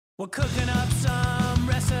We're cooking up some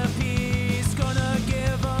recipes, gonna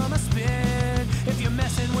give them a spin. If you're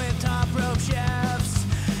messing with top rope chefs,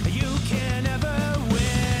 you can never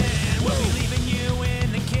win. We'll be leaving you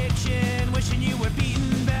in the kitchen, wishing you were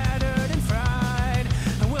beaten, battered, and fried.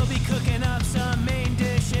 And we'll be cooking up some main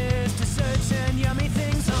dishes, desserts, and yummy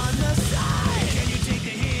things on the side. Can you take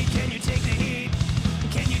the heat? Can you take the heat?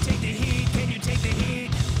 Can you take the heat? Can you take the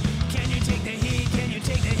heat? Can you take the heat? Can you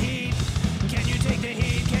take the heat? Can you take the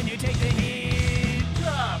heat? Can you take the heat?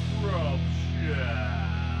 Top rope chef.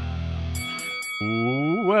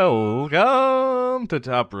 Welcome to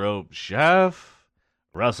Top Rope Chef,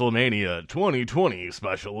 WrestleMania 2020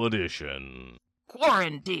 Special Edition.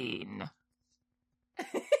 Quarantine.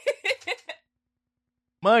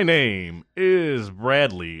 My name is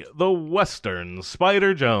Bradley, the Western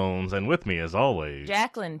Spider Jones, and with me as always,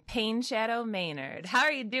 Jacqueline Pain Shadow Maynard. How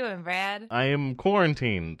are you doing, Brad? I am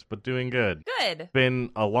quarantined, but doing good. Good.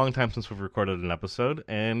 Been a long time since we've recorded an episode,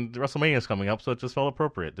 and WrestleMania is coming up, so it just felt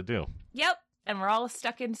appropriate to do. Yep. And we're all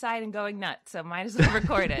stuck inside and going nuts, so might as well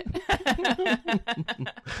record it.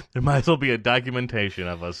 There might as well be a documentation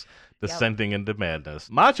of us descending into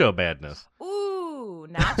madness. Macho madness. Ooh,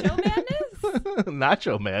 nacho madness?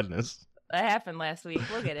 Nacho madness. That happened last week.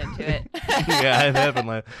 We'll get into it. Yeah, it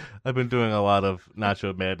happened. I've been doing a lot of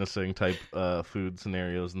nacho madnessing type food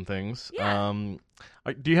scenarios and things. Yeah.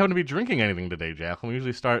 Do you happen to be drinking anything today, Jacqueline? We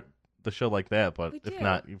usually start the show like that, but We if do.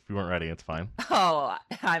 not, if you weren't ready, it's fine. Oh,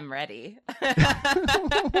 I'm ready.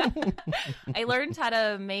 I learned how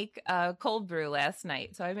to make cold brew last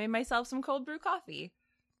night, so I made myself some cold brew coffee.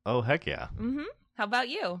 Oh, heck yeah. Mm-hmm. How about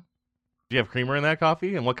you? Do you have creamer in that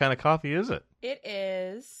coffee? And what kind of coffee is it? It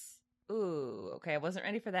is. Ooh, okay. I wasn't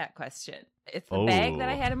ready for that question. It's the bag that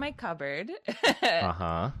I had in my cupboard.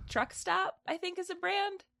 Uh-huh. Truck Stop, I think, is a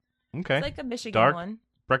brand. Okay. It's like a Michigan Dark one.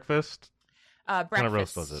 Breakfast? Breakfast. kind of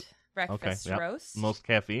roast was it? Breakfast yep. roast. Most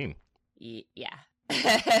caffeine. Yeah.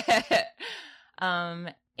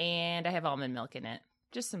 And I have almond milk in it.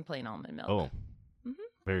 Just some plain almond milk. Oh,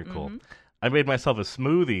 very cool. Mhm. I made myself a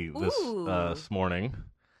smoothie Ooh. this morning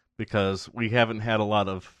because we haven't had a lot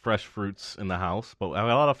of fresh fruits in the house, but I have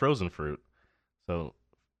a lot of frozen fruit. So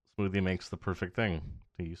smoothie makes the perfect thing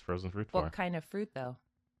to use frozen fruit for. What kind of fruit, though?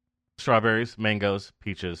 Strawberries, mangoes,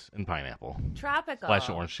 peaches, and pineapple. Tropical. Splash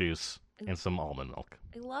of orange juice and some almond milk.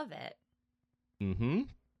 I love it. Mm-hmm.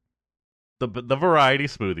 The variety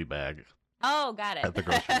smoothie bag Oh, got it. at the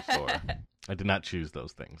grocery store. I did not choose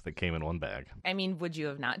those things. They came in one bag. I mean, would you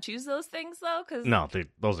have not choose those things, though? 'Cause No,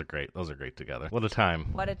 those are great. Those are great together. What a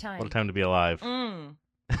time. What a time. What a time to be alive. Mm.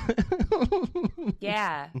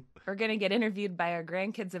 Yeah. We're going to get interviewed by our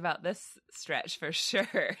grandkids about this stretch for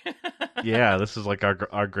sure. Yeah, this is like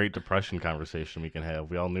our Great Depression conversation we can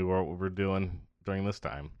have. We all knew what we were doing during this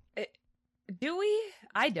time. Do we?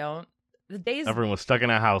 I don't. The days. Everyone was stuck in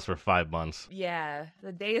a house for 5 months. Yeah.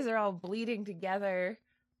 The days are all bleeding together.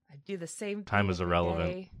 I do the same thing. Time is every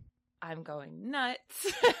irrelevant. day. I'm going nuts.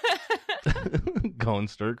 Going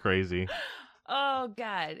stir crazy. Oh,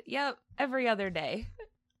 God. Yep. Every other day.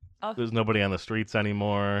 There's nobody on the streets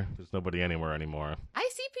anymore. There's nobody anywhere anymore. I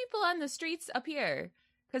see people on the streets up here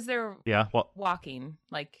because they're Yeah, well, walking.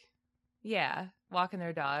 Walking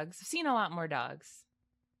their dogs. I've seen a lot more dogs.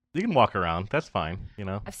 you can walk around. That's fine,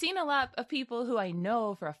 I've seen a lot of people who I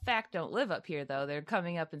know for a fact don't live up here, though. They're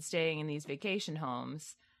coming up and staying in these vacation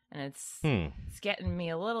homes, and it's getting me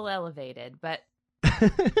a little elevated, but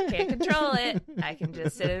can't control it. I can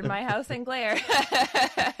just sit in my house and glare.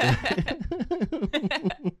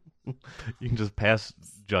 You can just pass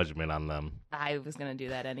judgment on them. I was going to do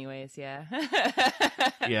that anyways, yeah.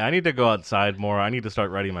 Yeah, I need to go outside more. I need to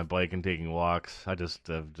start riding my bike and taking walks. I just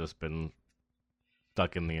have just been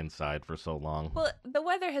stuck in the inside for so long. Well, the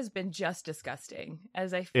weather has been just disgusting,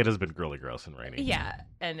 as I It has been really gross and rainy. Yeah,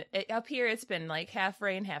 and up here it's been like half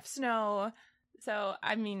rain, half snow. So,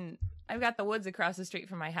 I mean, I've got the woods across the street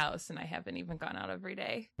from my house, and I haven't even gone out every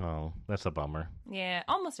day. Oh, that's a bummer. Yeah,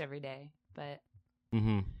 almost every day, but...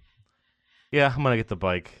 Mm-hmm. Yeah, I'm going to get the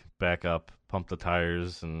bike back up, pump the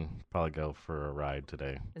tires, and probably go for a ride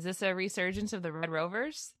today. Is this a resurgence of the Red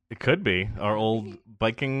Rovers? It could be. Our old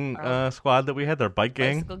biking squad that we had, their bike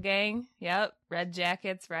gang. Bicycle gang, yep. Red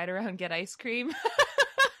jackets, ride around, get ice cream.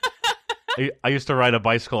 I used to ride a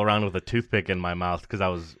bicycle around with a toothpick in my mouth because I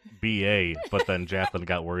was BA, but then Jacqueline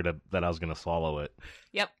got worried that I was going to swallow it.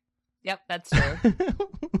 Yep, that's true.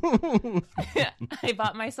 I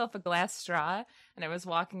bought myself a glass straw, and I was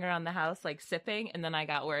walking around the house, like, sipping, and then I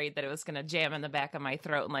got worried that it was going to jam in the back of my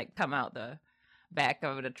throat and, like, come out the back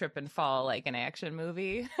of it, a trip and fall, like an action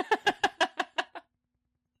movie.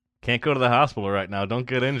 Can't go to the hospital right now. Don't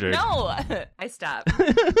get injured. No, I stopped.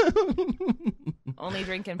 Only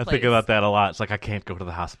drink in I place. think about that a lot. It's like, I can't go to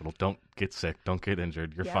the hospital. Don't get sick. Don't get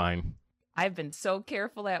injured. You're Yep. fine. I've been so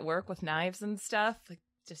careful at work with knives and stuff. Like,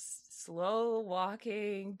 just slow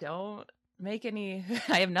walking. Don't make any.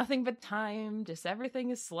 I have nothing but time. Just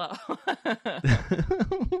everything is slow.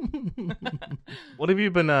 What have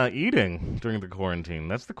you been eating during the quarantine?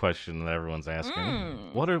 That's the question that everyone's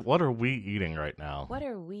asking. What are we eating right now? What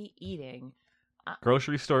are we eating?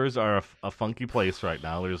 Grocery stores are a funky place right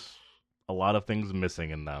now. There's a lot of things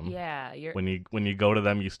missing in them. Yeah, When you go to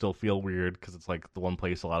them, you still feel weird because it's like the one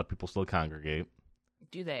place a lot of people still congregate.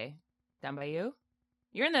 Do they? Down by you?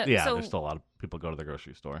 You're in the Yeah, so there's still a lot of people go to the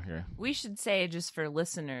grocery store here. we should say, just for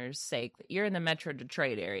listeners' sake, that you're in the Metro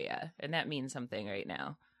Detroit area, and that means something right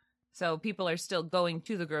now. So people are still going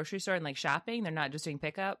to the grocery store and like shopping. They're not just doing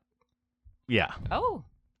pickup. Yeah, Oh,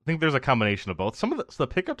 I think there's a combination of both. So the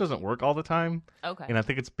pickup doesn't work all the time, okay. and I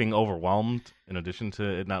think it's being overwhelmed in addition to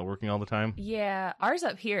it not working all the time. Yeah, ours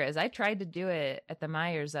up here is I tried to do it at the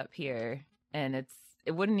Myers up here, and it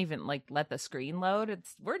wouldn't even like let the screen load.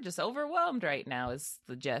 We're just overwhelmed right now is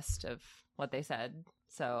the gist of what they said.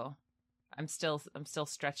 So I'm still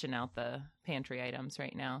stretching out the pantry items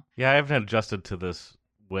right now. Yeah, I haven't adjusted to this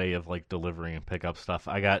way of like delivering and pickup stuff.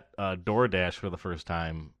 I got DoorDash for the first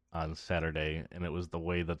time on Saturday, and it was the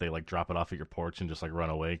way that they like drop it off at your porch and just like run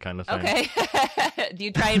away kind of thing. Okay. Do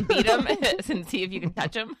you try and beat them and see if you can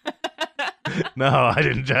touch them? No, I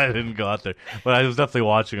didn't go out there, but I was definitely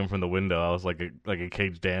watching them from the window. I was like a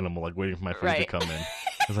caged animal, like waiting for my food to Right. come in.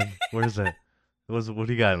 I was like, "Where's that? What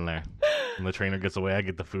do you got in there?" And the trainer gets away. I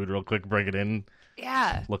get the food real quick, bring it in,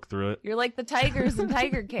 Yeah. look through it. You're like the tigers in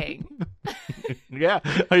Tiger King. Yeah,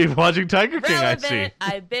 are you watching Tiger King? I see. Relevant.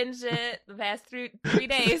 I binged it the past 3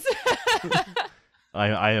 days.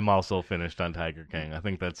 I am also finished on Tiger King. I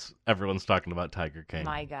think that's everyone's talking about Tiger King.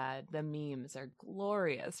 My God, the memes are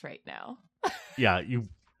glorious right now. Yeah, you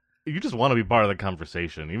just want to be part of the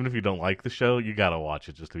conversation. Even if you don't like the show, you gotta watch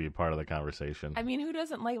it just to be a part of the conversation. I mean, who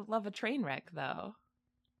doesn't love a train wreck though?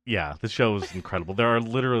 Yeah, the show is incredible. There are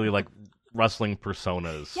literally like wrestling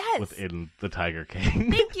personas Yes. within the Tiger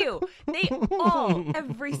King. Thank you.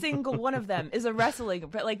 Every single one of them is a wrestling,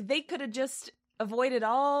 but like they could have just avoided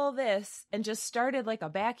all this and just started like a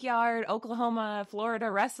backyard Oklahoma, Florida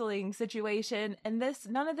wrestling situation, and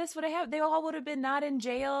none of this would have happened. They all would have been not in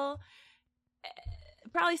jail.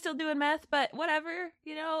 Probably still doing meth, but whatever,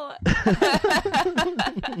 you know.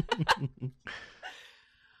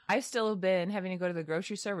 I've still been having to go to the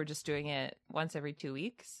grocery store. We're just doing it once every 2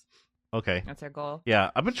 weeks. Okay. That's our goal.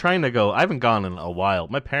 Yeah, I've been trying to go. I haven't gone in a while.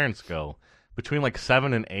 My parents go. Between like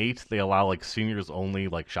 7 and 8, they allow like seniors only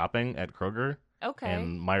like shopping at Kroger. Okay.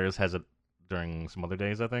 And Myers has it during some other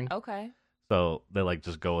days, I think. Okay. So they like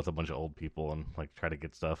just go with a bunch of old people and like try to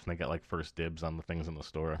get stuff, and they got like first dibs on the things in the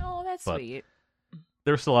store. Oh, that's But sweet.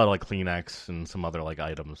 There's still a lot of like Kleenex and some other like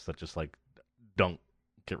items that just like don't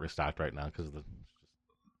get restocked right now because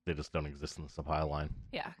they just don't exist in the supply line.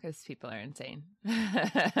 Yeah, because people are insane.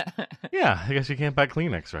 Yeah, I guess you can't buy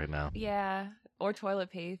Kleenex right now. Yeah, or toilet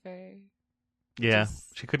paper. Yeah,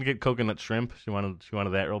 Just- she couldn't get coconut shrimp. She wanted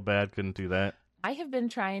that real bad. Couldn't do that. I have been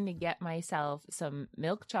trying to get myself some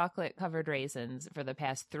milk chocolate covered raisins for the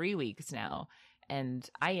past 3 weeks now, and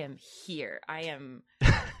I am here. I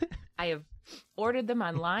have ordered them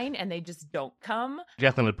online, and they just don't come.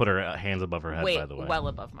 Jacqueline had put her hands above her head, Wait, by the way. well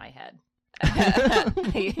above my head.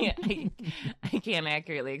 I can't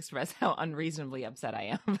accurately express how unreasonably upset I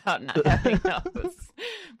am about not having those.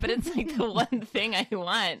 But it's like the one thing I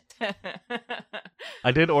want.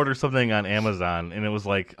 I did order something on Amazon, and it was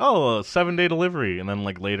like, oh, a 7-day delivery. And then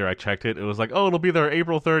like later I checked it. It was like, oh, it'll be there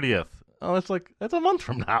April 30th. Oh, that's a month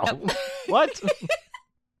from now. What?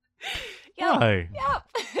 Yep. Why?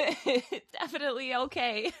 Yep. Definitely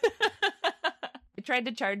okay. They tried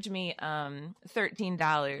to charge me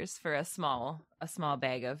 $13 for a small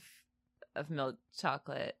bag of milk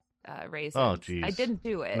chocolate raisins. Oh, geez. I didn't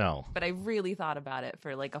do it. No. But I really thought about it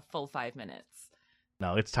for like a full 5 minutes.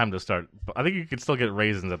 No, it's time to start. I think you can still get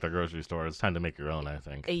raisins at the grocery store. It's time to make your own, I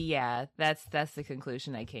think. Yeah, that's the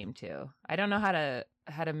conclusion I came to. I don't know how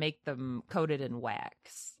to make them coated in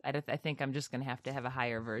wax. I think I'm just going to have a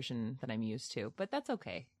higher version than I'm used to, but that's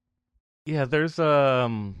okay. Yeah, there's a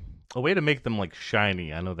way to make them like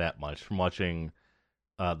shiny. I know that much from watching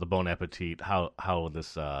the Bon Appetit. How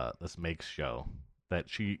this makes show that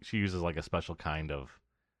she uses like a special kind of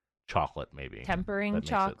chocolate, maybe Tempering that makes it,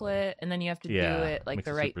 chocolate, and then you have to Yeah, do it like makes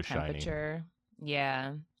the it right super shiny. temperature.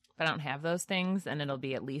 Yeah, if I don't have those things, and it'll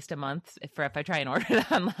be at least a month if I try and order it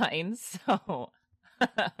online. So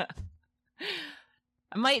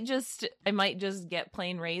I might just get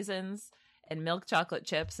plain raisins and milk chocolate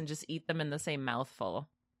chips and just eat them in the same mouthful.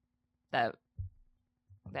 That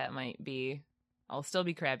might be. I'll still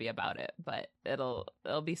be crabby about it, but it'll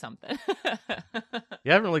be something.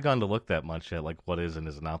 Yeah, I haven't really gone to look that much at like what is and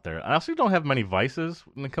isn't out there. I also don't have many vices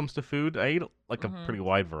when it comes to food. I eat like a pretty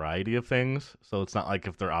wide variety of things, so it's not like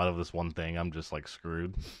if they're out of this one thing, I'm just like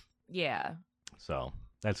screwed. Yeah. So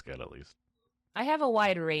that's good at least. I have a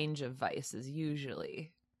wide range of vices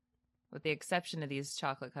usually, with the exception of these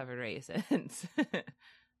chocolate-covered raisins.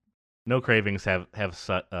 No cravings have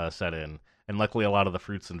set in, and luckily a lot of the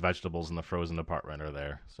fruits and vegetables in the frozen department are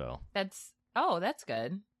there. So that's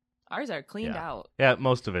good. Ours are cleaned out. Yeah,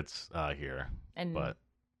 most of it's here. And but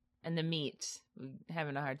the meat, we're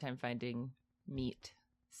having a hard time finding meat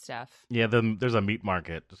stuff. Yeah, there's a meat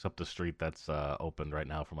market just up the street that's open right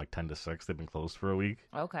now from like 10 to 6. They've been closed for a week.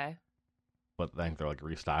 Okay. But I think they're like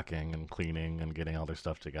restocking and cleaning and getting all their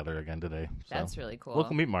stuff together again today. So that's really cool.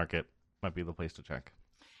 Local meat market might be the place to check.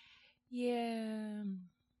 Yeah.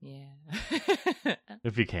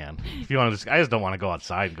 If you can. If you want to I just don't want to go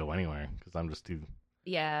outside and go anywhere because I'm just too.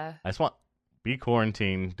 Yeah. I just want be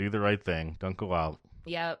quarantined, do the right thing, don't go out.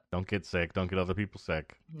 Yep. Don't get sick, don't get other people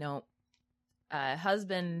sick. Nope.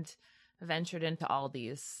 Husband ventured into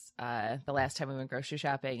Aldi's the last time we went grocery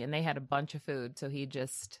shopping, and they had a bunch of food, so he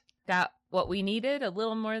just got what we needed, a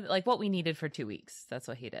little more like what we needed for 2 weeks. That's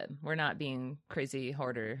what he did. We're not being crazy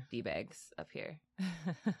hoarder D-bags up here.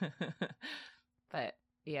 But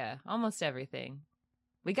yeah, almost everything.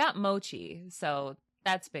 We got mochi, so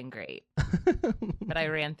that's been great. But I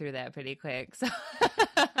ran through that pretty quick. So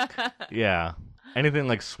yeah. Anything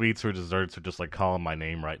like sweets or desserts are just like calling my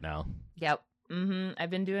name right now. Yep. I've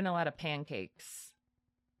been doing a lot of pancakes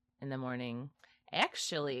in the morning.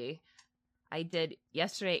 Actually, I did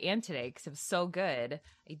yesterday and today because it was so good.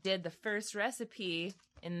 I did the first recipe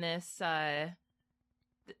in this, the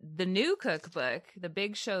new cookbook, The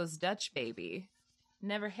Big Show's Dutch Baby.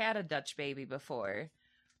 Never had a Dutch Baby before.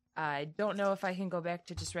 I don't know if I can go back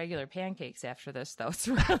to just regular pancakes after this, though. It's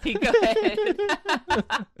really good.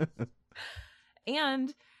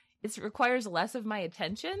 And it requires less of my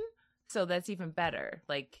attention. So that's even better.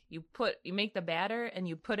 Like you make the batter and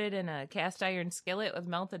you put it in a cast iron skillet with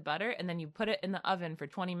melted butter, and then you put it in the oven for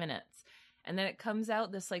 20 minutes. And then it comes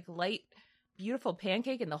out this like light, beautiful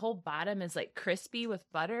pancake, and the whole bottom is like crispy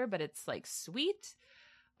with butter, but it's like sweet.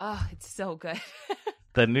 Oh, it's so good.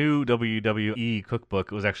 The new WWE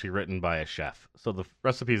cookbook was actually written by a chef. So the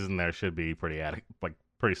recipes in there should be pretty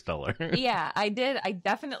stellar. Yeah, I did. I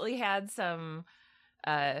definitely had some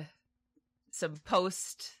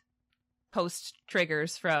post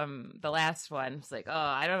triggers from the last one. It's like,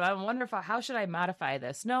 I wonder how should I modify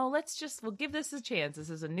this? No, we'll give this a chance. This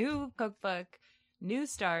is a new cookbook, new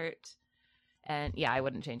start. And yeah, I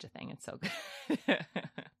wouldn't change a thing. It's so good.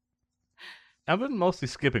 I've been mostly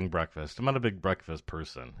skipping breakfast. I'm not a big breakfast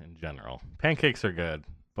person in general. Pancakes are good,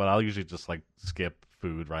 but I'll usually just like skip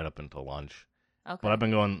food right up until lunch. Okay. But I've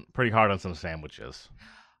been going pretty hard on some sandwiches.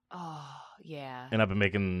 Oh, yeah. And I've been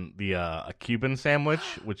making a Cuban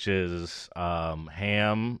sandwich, which is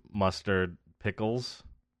ham, mustard, pickles.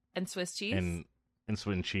 And Swiss cheese? And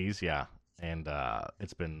Swiss cheese, yeah. And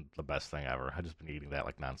it's been the best thing ever. I've just been eating that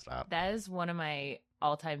like nonstop. That is one of my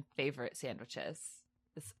all-time favorite sandwiches.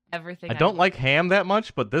 It's everything. I don't like ham that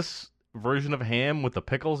much, but this version of ham with the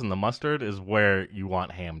pickles and the mustard is where you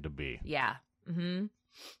want ham to be. Yeah. Mm-hmm.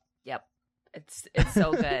 Yep. It's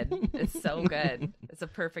so good. It's so good. It's a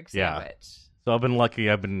perfect sandwich. Yeah. So I've been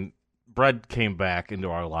lucky. Bread came back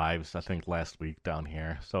into our lives, I think, last week down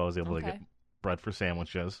here. So I was able to get bread for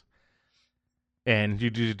sandwiches. And you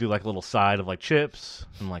do like a little side of like chips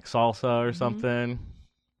and like salsa or something.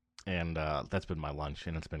 And that's been my lunch,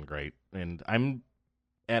 and it's been great. And I'm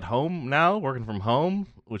at home now, working from home,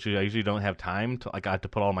 which I usually don't have time to, like, I have to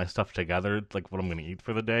put all my stuff together, like what I'm going to eat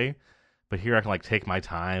for the day. But here I can like take my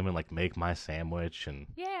time and like make my sandwich and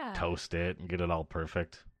toast it and get it all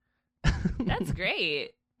perfect. That's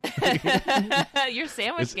great. Your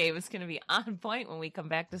sandwich game is going to be on point when we come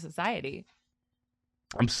back to society.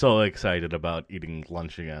 I'm so excited about eating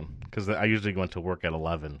lunch again because I usually went to work at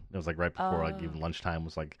 11. It was like right before like even lunchtime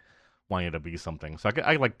was like wanting it to be something. So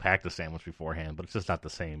I like pack the sandwich beforehand, but it's just not the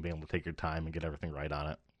same being able to take your time and get everything right on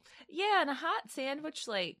it. Yeah, and a hot sandwich,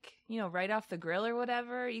 like, right off the grill or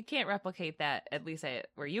whatever, you can't replicate that, at least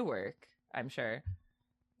where you work, I'm sure.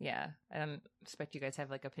 Yeah, I don't expect you guys to have,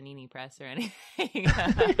 like, a panini press or anything.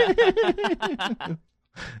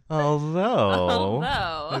 Although,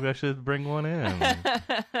 maybe I should bring one in.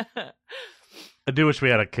 I do wish we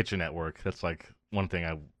had a kitchen at work. That's, like, one thing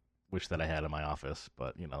I wish that I had in my office,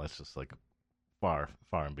 but, it's just, like, far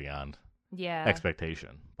and beyond Yeah.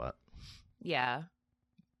 expectation. But Yeah.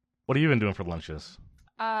 what have you been doing for lunches?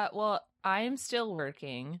 Well, I'm still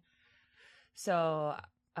working. So,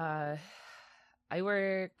 I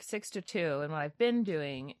work 6 to 2, and what I've been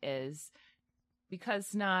doing is,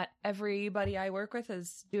 because not everybody I work with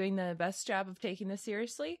is doing the best job of taking this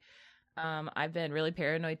seriously, I've been really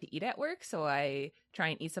paranoid to eat at work, so I try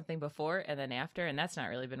and eat something before and then after, and that's not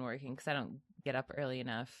really been working because I don't get up early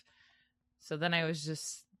enough. So then I was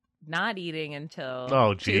just not eating until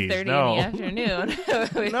 2:30 in the afternoon,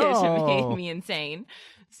 which made me insane.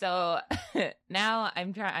 So now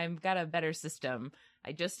I've got a better system.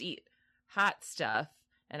 I just eat hot stuff,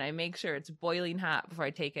 and I make sure it's boiling hot before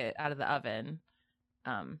I take it out of the oven,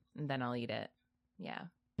 and then I'll eat it. Yeah.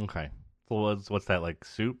 Okay. So what's that, like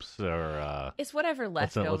soups or? It's whatever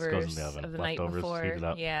leftovers what goes in the oven? of the night before. Heat it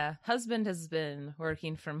up. Yeah. Husband has been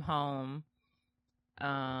working from home.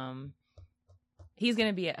 He's going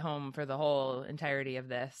to be at home for the whole entirety of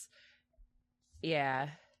this. Yeah.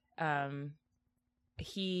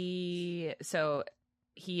 He just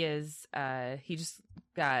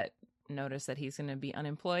got notice that he's going to be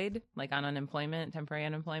unemployed, like on unemployment, temporary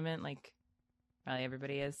unemployment, like probably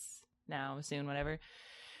everybody is now, soon, whatever.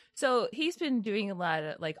 So he's been doing a lot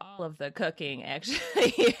of, like, all of the cooking,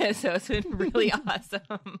 actually. So it's been really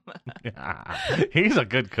awesome. He's a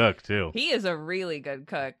good cook, too. He is a really good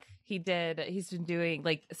cook. He's been doing,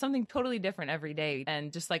 like, something totally different every day.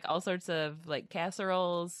 And just, like, all sorts of, like,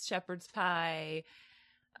 casseroles, shepherd's pie.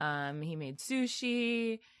 He made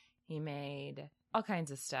sushi. He made all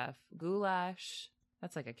kinds of stuff. Goulash.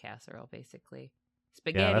 That's like a casserole, basically.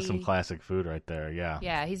 Spaghetti. Yeah, that's some classic food right there. Yeah.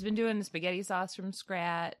 Yeah, he's been doing the spaghetti sauce from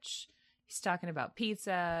scratch. He's talking about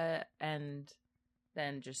pizza, and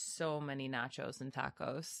then just so many nachos and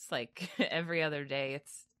tacos. Like every other day,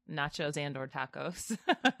 it's nachos and or tacos.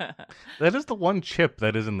 That is the one chip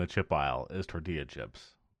that is in the chip aisle, is tortilla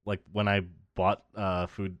chips. Like when I bought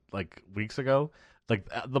food like weeks ago, like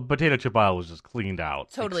the potato chip aisle was just cleaned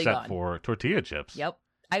out. Totally except gone. For tortilla chips. Yep.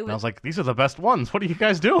 And I was like, these are the best ones. What are you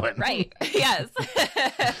guys doing? Right. Yes.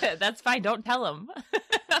 That's fine. Don't tell them.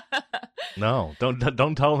 No,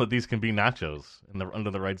 don't tell them that these can be nachos under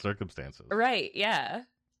the right circumstances. Right. Yeah.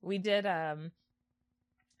 We did. I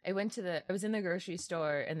was in the grocery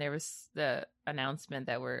store, and there was the announcement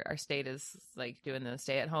that our state is like doing the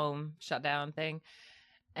stay-at-home shutdown thing,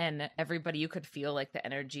 and everybody, you could feel like the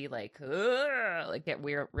energy, like get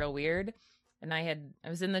real weird. And I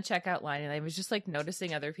was in the checkout line, and I was just like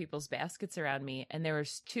noticing other people's baskets around me, and there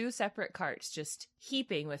was 2 separate carts just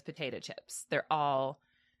heaping with potato chips. They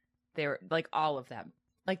were like all of them.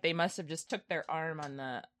 Like they must have just took their arm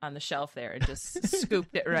on the shelf there and just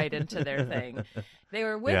scooped it right into their thing. They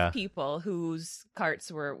were with people whose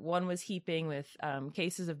carts one was heaping with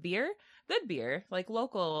cases of beer, good beer, like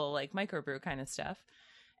local, like microbrew kind of stuff.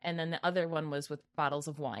 And then the other one was with bottles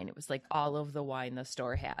of wine. It was like all of the wine the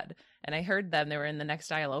store had. And I heard them. They were in the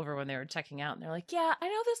next aisle over when they were checking out. And they're like, yeah, I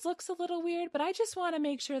know this looks a little weird, but I just want to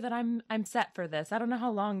make sure that I'm set for this. I don't know how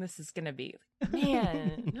long this is going to be.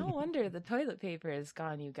 Man, no wonder the toilet paper is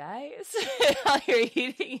gone, you guys. All you're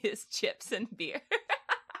eating is chips and beer.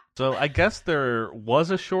 So I guess there was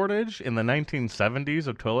a shortage in the 1970s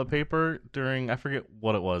of toilet paper during, I forget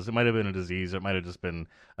what it was. It might have been a disease. It might have just been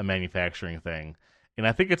a manufacturing thing. And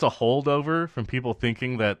I think it's a holdover from people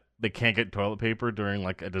thinking that they can't get toilet paper during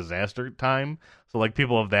like a disaster time. So like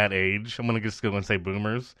people of that age, I'm going to just go and say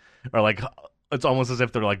boomers, are like, it's almost as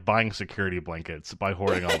if they're like buying security blankets by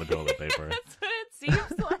hoarding all the toilet paper. That's what it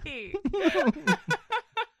seems like.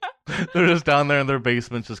 They're just down there in their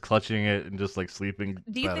basements just clutching it and just like sleeping.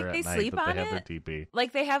 Do you think they sleep on they have it? Their TP.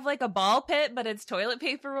 Like they have like a ball pit, but it's toilet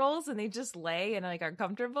paper rolls, and they just lay and like are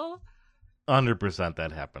comfortable? 100%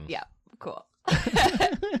 that happens. Yeah, cool.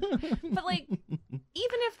 But like, even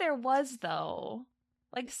if there was though,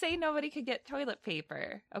 like say nobody could get toilet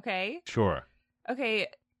paper, okay? Sure. Okay,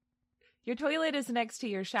 your toilet is next to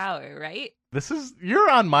your shower, right? You're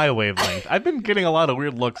on my wavelength. I've been getting a lot of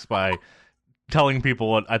weird looks by telling people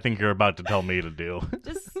what I think you're about to tell me to do.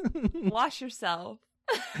 Just wash yourself.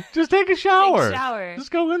 Just take a shower. Take a shower.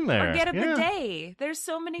 Just go in there. Or get a bidet. There's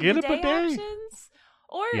so many Get a bidet bidet. options.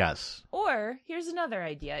 Or yes. Or here's another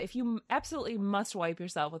idea. If you absolutely must wipe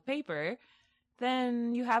yourself with paper,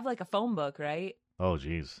 then you have like a phone book, right? Oh,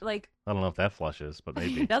 geez. Like I don't know if that flushes, but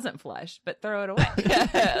maybe it doesn't flush. But throw it away.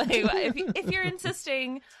 Like, if you're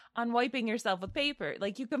insisting on wiping yourself with paper,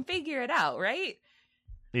 like you can figure it out, right?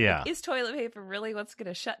 Yeah. Like, is toilet paper really what's going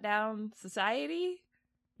to shut down society?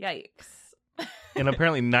 Yikes. And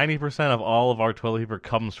apparently 90% of all of our toilet paper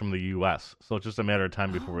comes from the U.S., so it's just a matter of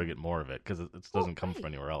time before we get more of it, because it doesn't come from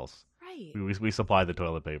anywhere else. Right. Right. We supply the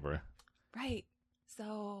toilet paper. Right.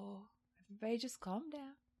 So everybody just calm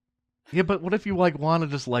down. Yeah, but what if you like want to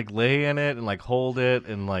just like lay in it and like hold it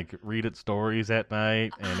and like read it stories at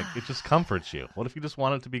night and it just comforts you? What if you just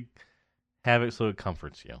want it to have it so it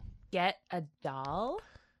comforts you? Get a doll.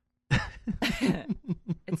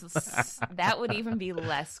 That would even be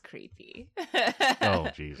less creepy. Oh,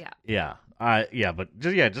 jeez. Yeah. But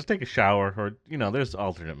just take a shower, or there's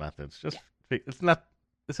alternate methods. It's not.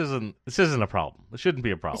 This isn't a problem. It shouldn't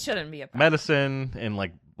be a problem. It shouldn't be a problem. Medicine and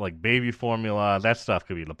like baby formula, that stuff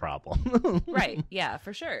could be the problem. Right. Yeah,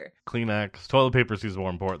 for sure. Kleenex, toilet paper is more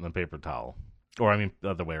important than paper towel, or I mean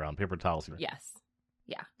the other way around. Paper towels. Yes.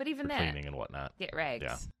 Yeah, but even for that, cleaning and whatnot. Get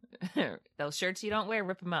rags. Yeah. Those shirts you don't wear,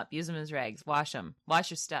 rip them up. Use them as rags. Wash them.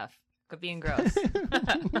 Wash your stuff. Quit being gross.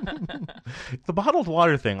 The bottled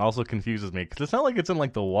water thing also confuses me because it's not like it's in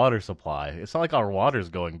like the water supply. It's not like our water's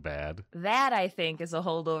going bad. That, I think, is a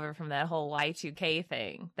holdover from that whole Y2K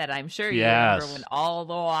thing that I'm sure you Yes. remember, when all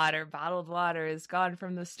the bottled water is gone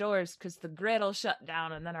from the stores because the grid will shut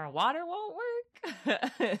down and then our water won't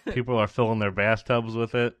work. People are filling their bathtubs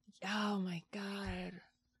with it. Oh my God.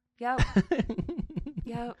 Yep.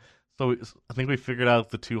 Yep. So I think we figured out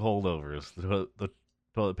the two holdovers: the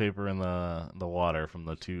toilet paper and the water from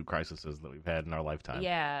the two crises that we've had in our lifetime.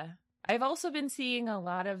 Yeah. I've also been seeing a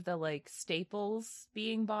lot of the like staples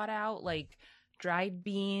being bought out, like dried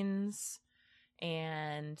beans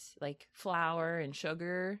and like flour and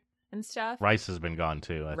sugar and stuff. Rice has been gone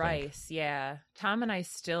too, I think. Rice, yeah. Tom and I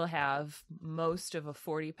still have most of a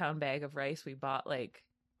 40-pound bag of rice we bought like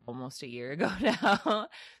almost a year ago now.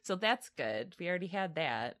 So that's good. We already had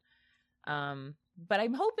that. But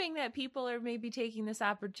I'm hoping that people are maybe taking this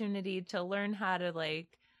opportunity to learn how to like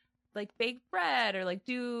bake bread or like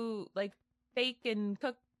do like bake and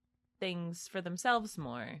cook things for themselves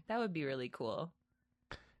more. That would be really cool.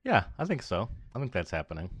 Yeah, I think so. I think that's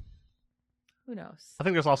happening. Who knows? I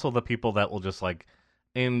think there's also the people that will just like,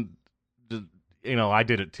 and I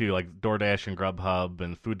did it too, like DoorDash and Grubhub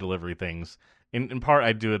and food delivery things. In part,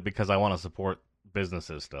 I do it because I want to support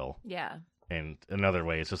businesses still. Yeah. And another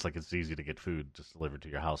way, it's just like it's easy to get food just delivered to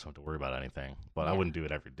your house. You don't have to worry about anything. But I wouldn't do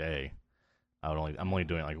it every day. I'm only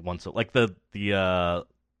doing it like once. Like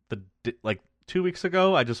like 2 weeks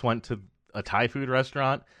ago, I just went to a Thai food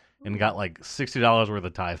restaurant and got like $60 worth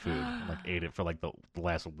of Thai food and like ate it for like the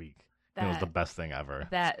last week. It was the best thing ever.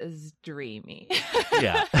 That is dreamy.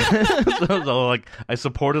 Yeah. so like I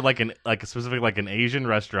supported like specifically like an Asian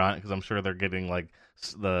restaurant because I'm sure they're getting like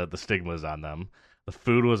the stigmas on them. The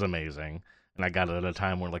food was amazing, and I got it at a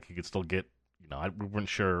time where like you could still get. We weren't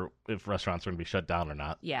sure if restaurants were going to be shut down or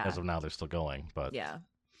not. Yeah. As of now, they're still going, but Yeah.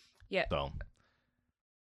 So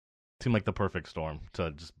seemed like the perfect storm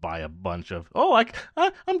to just buy a bunch of.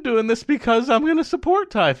 I'm doing this because I'm going to support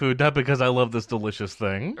Thai food, not because I love this delicious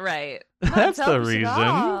thing. Right. That's the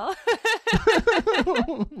reason.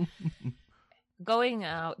 Going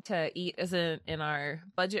out to eat isn't in our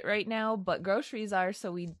budget right now, but groceries are,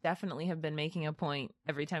 so we definitely have been making a point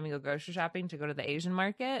every time we go grocery shopping to go to the Asian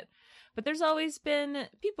market. But there's always been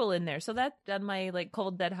people in there, so that's done my like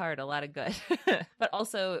cold dead heart a lot of good. But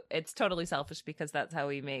also it's totally selfish because that's how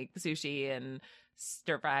we make sushi and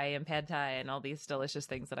stir fry and pad thai and all these delicious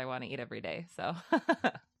things that I want to eat every day. So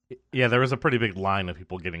yeah, there was a pretty big line of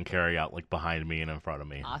people getting carry out like behind me and in front of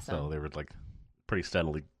me. Awesome. So they were like pretty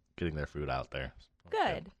steadily getting their food out there.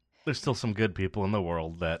 Good. There's still some good people in the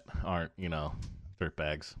world that aren't,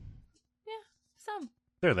 dirtbags. Yeah, some.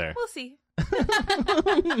 They're there. We'll see.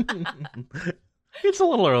 It's a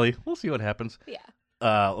little early. We'll see what happens. Yeah.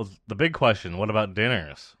 The big question, what about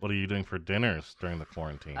dinners? What are you doing for dinners during the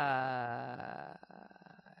quarantine?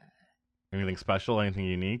 Anything special? Anything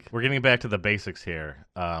unique? We're getting back to the basics here.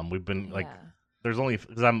 We've been there's only,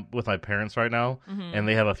 because I'm with my parents right now, and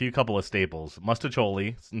they have a couple of staples.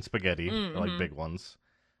 Mustacholi and spaghetti are like big ones.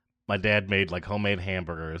 My dad made like homemade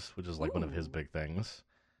hamburgers, which is like one of his big things.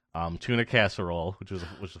 Tuna casserole, which was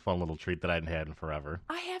a fun little treat that I hadn't had in forever.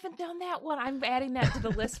 I haven't done that one. I'm adding that to the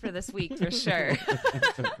list for this week for sure.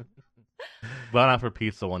 Went out for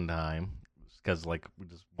pizza one time because like we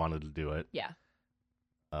just wanted to do it. Yeah.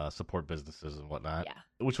 Support businesses and whatnot.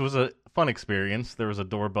 Yeah. Which was a fun experience. There was a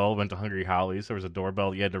doorbell. Went to Hungry Howie's. There was a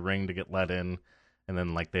doorbell you had to ring to get let in, and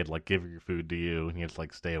then like they'd like give your food to you, and you had to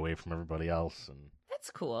like stay away from everybody else. And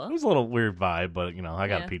that's cool. It was a little weird vibe, but I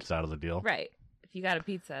got pizza out of the deal. Right. If you got a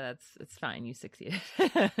pizza, it's fine. You succeeded.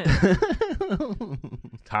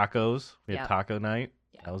 Tacos. We had Yep. taco night.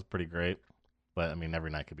 Yeah. That was pretty great. But I mean,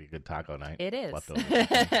 every night could be a good taco night. It is.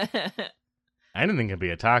 Anything can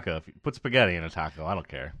be a taco. If you put spaghetti in a taco, I don't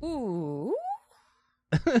care. Ooh.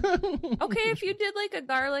 Okay, if you did like a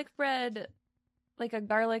garlic bread, like a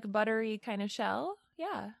garlic buttery kind of shell,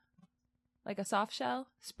 yeah. Like a soft shell.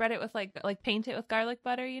 Spread it with like paint it with garlic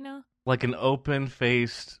butter, you know? Like an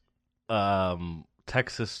open-faced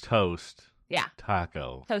Texas toast. Yeah.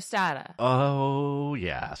 Taco. Tostada. Oh,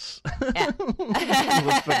 yes. Yeah.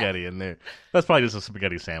 With spaghetti in there. That's probably just a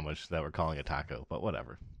spaghetti sandwich that we're calling a taco, but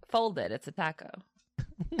whatever. Folded, it's a taco.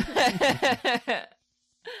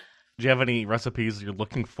 Do you have any recipes you're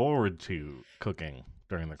looking forward to cooking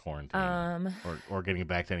during the quarantine? Or getting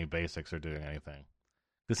back to any basics or doing anything?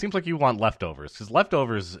 It seems like you want leftovers, because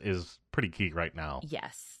leftovers is pretty key right now.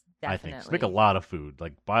 Yes, I definitely. think. Just make a lot of food.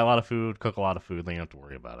 Like, buy a lot of food, cook a lot of food, then you don't have to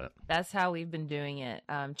worry about it. That's how we've been doing it.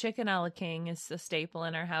 Chicken a la king is a staple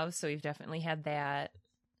in our house, so we've definitely had that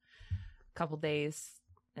a couple days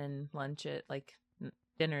and lunch it, like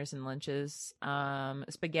dinners and lunches.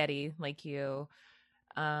 Spaghetti, like you.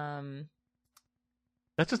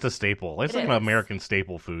 That's just a staple. It's like an American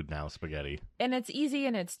staple food now, spaghetti. And it's easy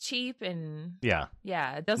and it's cheap and yeah,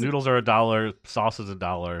 it doesn't. Noodles are $1, sauce is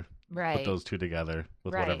 $1. Right. Put those two together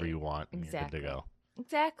with whatever you want, and you're good to go.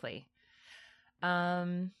 Exactly.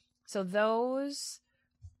 So those,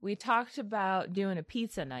 we talked about doing a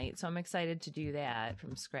pizza night, so I'm excited to do that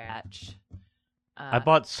from scratch. I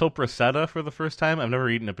bought sopressata for the first time. I've never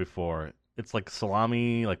eaten it before. It's like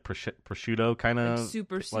salami, like prosciutto kind of like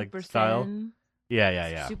super style. thin.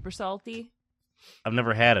 Yeah. Super salty. I've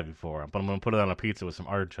never had it before, but I'm going to put it on a pizza with some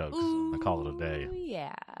artichokes and I call it a day.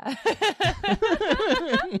 Yeah.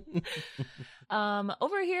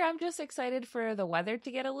 Over here, I'm just excited for the weather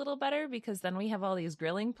to get a little better because then we have all these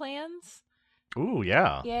grilling plans. Ooh,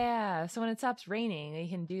 yeah. Yeah. So when it stops raining, we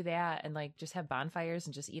can do that and like just have bonfires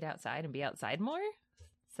and just eat outside and be outside more.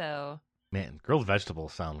 So. Man, grilled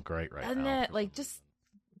vegetables sound great right now. Doesn't it? Like just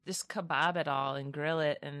kebab it all and grill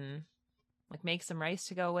it and like make some rice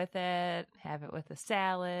to go with it. Have it with a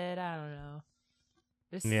salad. I don't know.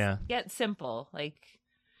 Just get simple. Like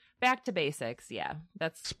back to basics. Yeah.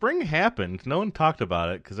 That's spring happened. No one talked about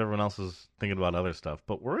it because everyone else is thinking about other stuff.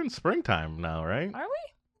 But we're in springtime now, right? Are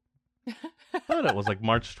we? I thought it was like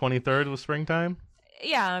March 23rd was springtime.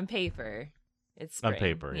 Yeah, on paper. It's spring. On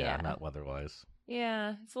paper, yeah, not weather-wise.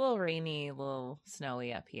 Yeah, it's a little rainy, a little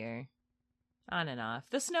snowy up here. On and off.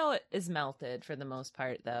 The snow is melted for the most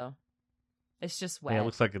part, though. It's just wet. Yeah, it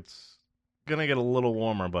looks like it's going to get a little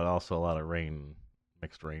warmer, but also a lot of rain,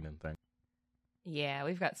 mixed rain and things. Yeah,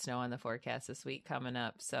 we've got snow on the forecast this week coming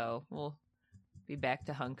up, so we'll be back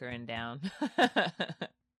to hunkering down.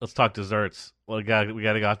 Let's talk desserts. Well, we got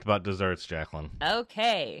to talk about desserts, Jacqueline.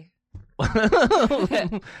 Okay.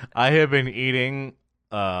 I have been eating...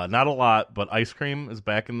 not a lot, but ice cream is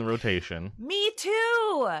back in the rotation. Me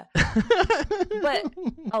too! But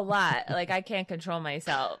a lot. Like, I can't control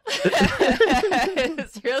myself.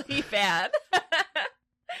 It's really bad.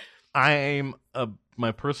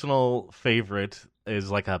 My personal favorite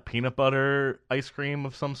is like a peanut butter ice cream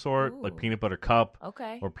of some sort, like peanut butter cup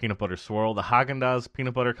or peanut butter swirl. The Haagen-Dazs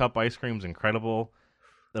peanut butter cup ice cream is incredible.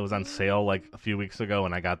 That was on sale like a few weeks ago,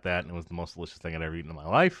 and I got that, and it was the most delicious thing I'd ever eaten in my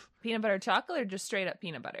life. Peanut butter chocolate or just straight up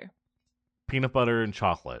peanut butter? Peanut butter and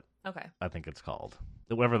chocolate. Okay. I think it's called.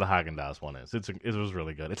 Whatever the Haagen-Dazs one is. It was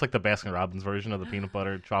really good. It's like the Baskin-Robbins version of the peanut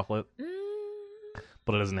butter chocolate.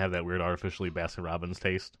 But it doesn't have that weird artificially Baskin-Robbins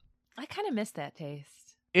taste. I kind of miss that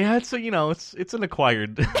taste. Yeah, it's an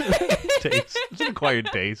acquired taste. It's an acquired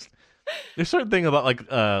taste. There's a certain thing about like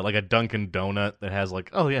a Dunkin' Donut that has like,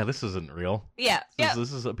 oh yeah, this isn't real. Yeah,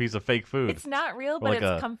 this is a piece of fake food. It's not real, but like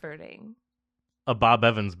it's comforting. A Bob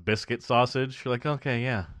Evans biscuit sausage. You're like, okay,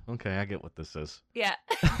 I get what this is. Yeah,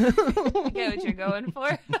 I get what you're going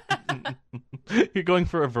for. You're going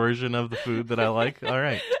for a version of the food that I like. All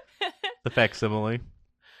right, the facsimile.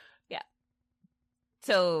 Yeah.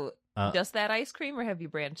 So just that ice cream, or have you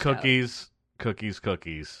branched cookies, out? Cookies.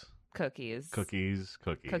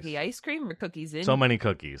 Cookie ice cream or cookies in? So many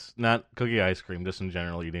cookies. Not cookie ice cream, just in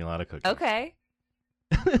general eating a lot of cookies. Okay.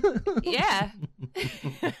 Yeah.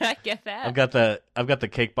 I get that. I've got the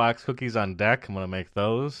cake box cookies on deck. I'm gonna make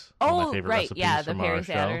those. Oh, one of my favorite right. recipes Yeah, the from Perry our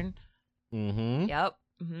show. Saturn. Mm-hmm. Yep.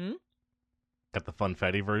 Mm-hmm. Got the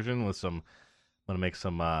funfetti version with some. I'm gonna make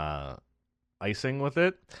some icing with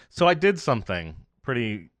it. So I did something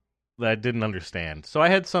pretty that I didn't understand. So I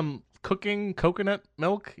had some cooking coconut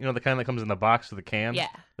milk, the kind that comes in the box or the can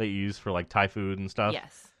that you use for like Thai food and stuff.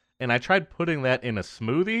 Yes. And I tried putting that in a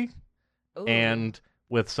smoothie. Ooh. And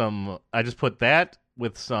I just put that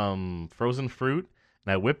with some frozen fruit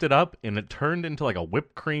and I whipped it up and it turned into like a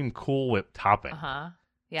whipped cream Cool Whip topping. Uh-huh.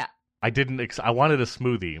 Yeah. I didn't. I wanted a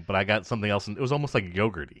smoothie, but I got something else, and it was almost like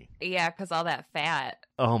yogurty. Yeah, because all that fat.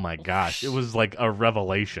 Oh my gosh, it was like a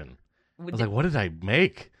revelation. I was like, "What did I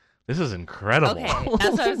make? This is incredible." Okay,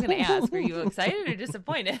 that's what I was going to ask. Were you excited or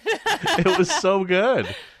disappointed? It was so good.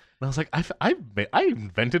 And I was like, I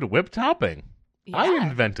invented whipped topping. Yeah. I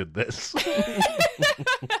invented this.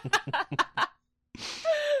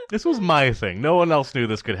 This was my thing. No one else knew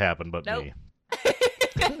this could happen but Nope. me.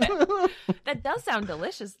 That does sound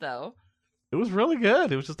delicious, though. It was really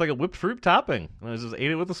good. It was just like a whipped fruit topping. And I just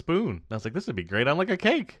ate it with a spoon. And I was like, this would be great on like a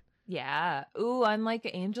cake. Yeah. Ooh, on like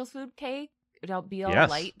an angel's food cake, it'll be all Yes.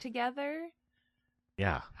 light together.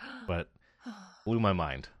 Yeah, but blew my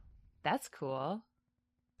mind. That's cool.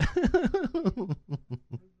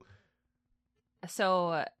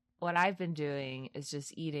 So what I've been doing is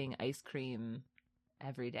just eating ice cream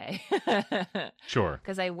every day. Sure.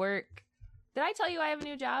 Because I work. Did I tell you I have a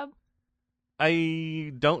new job?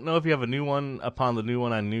 I don't know if you have a new one upon the new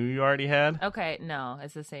one I knew you already had. Okay, no,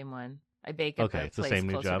 it's the same one. I bake at Okay, the it's the place same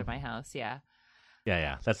new closer job? to my house. Yeah.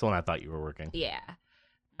 Yeah. That's the one I thought you were working. Yeah.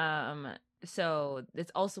 So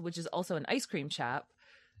it's also, which is also an ice cream shop.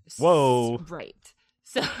 Whoa. Right.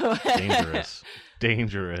 So Dangerous.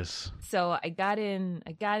 Dangerous. So I got in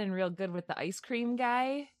real good with the ice cream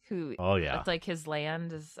guy who Oh, yeah. that's like his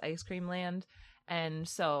land is ice cream land. And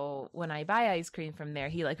so when I buy ice cream from there,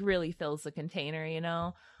 he like really fills the container, you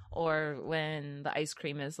know? Or when the ice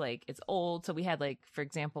cream is like it's old. So we had like, for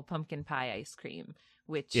example, pumpkin pie ice cream,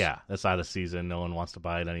 which Yeah, that's out of season. No one wants to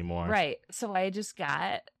buy it anymore. right. So I just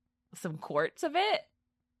got some quarts of it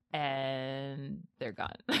and they're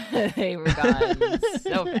gone. They were gone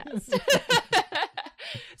so fast.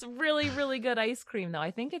 It's really, really good ice cream though.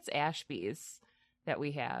 I think it's Ashby's that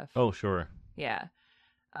we have. Oh, sure. Yeah.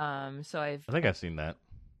 So I think I've seen that.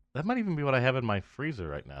 That might even be what I have in my freezer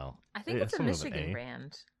right now. I think it's a something with an Michigan A.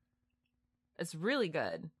 brand. It's really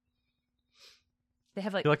good. They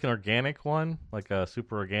have like You like an organic one? Like a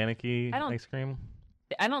super organic-y I don't- ice cream?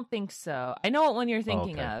 I don't think so. I know what one you're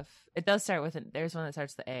thinking okay. of. It does start with there's one that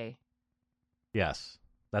starts with the A. Yes.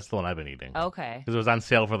 That's the one I've been eating. Okay. Because it was on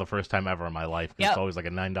sale for the first time ever in my life. 'Cause Yep. It's always like a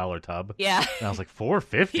 $9 tub. Yeah. And I was like,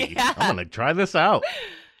 $4.50? Yeah. I'm going to try this out.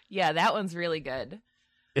 Yeah, that one's really good.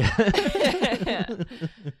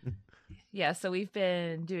 Yeah, so we've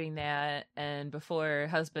been doing that, and before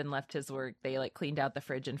husband left his work, they like cleaned out the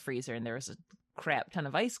fridge and freezer, and there was a crap ton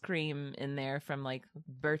of ice cream in there from like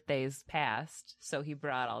birthdays past. So he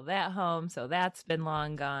brought all that home, so that's been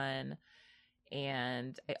long gone.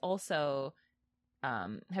 And I also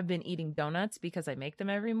have been eating donuts because I make them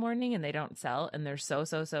every morning and they don't sell, and they're so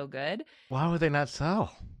good. Why would they not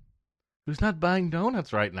sell? Who's not buying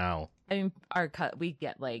donuts right now? I mean, we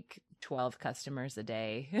get like 12 customers a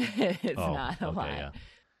day. It's not a lot. Yeah.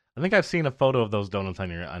 I think I've seen a photo of those donuts on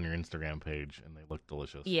your Instagram page, and they look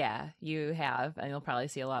delicious. Yeah, you have, and you'll probably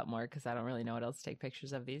see a lot more because I don't really know what else to take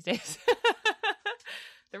pictures of these days.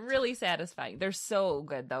 They're really satisfying. They're so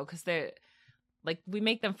good though, because they're like we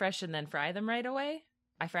make them fresh and then fry them right away.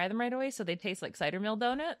 I fry them right away, so they taste like cider mill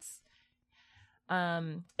donuts.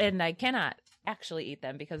 And I cannot actually eat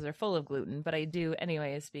them because they're full of gluten, but I do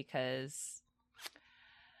anyways because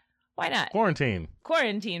why not? Quarantine.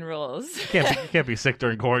 Quarantine rules. You can't be sick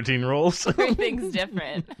during quarantine rules. Everything's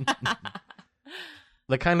different.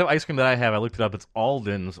 The kind of ice cream that I have, I looked it up. It's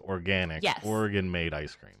Alden's Organic, Yes. Oregon-made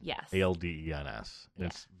ice cream. Yes. ALDENS. And Yeah.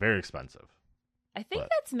 it's very expensive. I think But-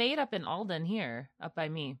 that's made up in Alden here, up by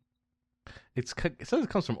me. It says it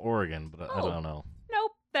comes from Oregon, but I Oh. don't know.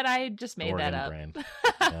 Nope, that I just made Oregon that up. brand.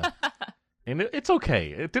 Yeah. And it's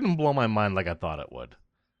okay. It didn't blow my mind like I thought it would.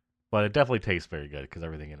 But it definitely tastes very good because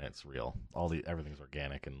everything in it's real. Everything's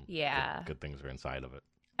organic and Yeah. good things are inside of it.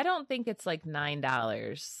 I don't think it's like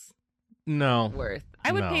 $9 No. worth.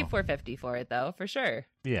 I would pay No. $4.50 for it though, for sure.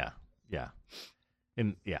 Yeah.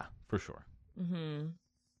 And yeah, for sure. Mm-hmm.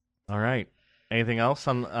 All right. Anything else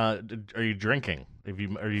on? Are you drinking?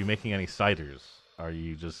 Are you making any ciders? Are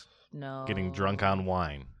you just No. getting drunk on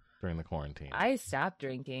wine during the quarantine? I stopped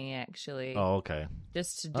drinking actually, Oh, okay.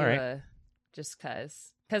 just to do all right. just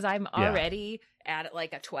because I'm already at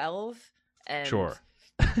like a 12, and Sure.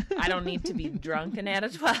 I don't need to be drunken at a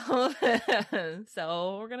 12.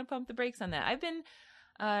 So we're going to pump the brakes on that. I've been,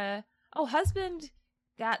 husband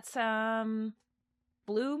got some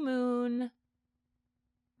Blue Moon.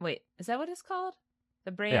 Wait, is that what it's called?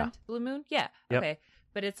 The brand? Yeah. Blue Moon? Yeah. Yep. Okay.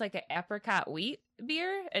 But it's like an apricot wheat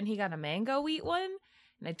beer, and he got a mango wheat one.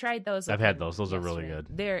 And I tried those. I've with had him those. Those are really yesterday.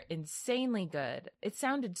 good. They're insanely good. It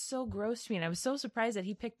sounded so gross to me, and I was so surprised that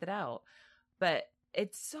he picked it out. But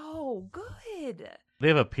it's so good. They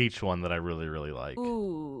have a peach one that I really, really like.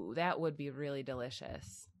 Ooh, that would be really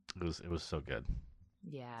delicious. It was so good.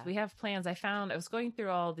 Yeah, we have plans. I was going through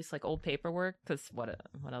all this like old paperwork because what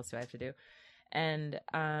else do I have to do? And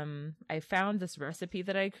I found this recipe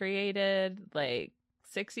that I created like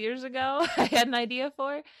 6 years ago. I had an idea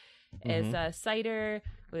for. It's cider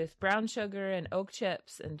with brown sugar and oak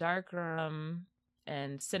chips and dark rum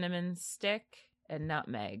and cinnamon stick and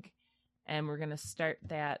nutmeg. And we're going to start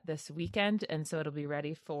that this weekend. And so it'll be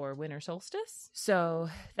ready for winter solstice. So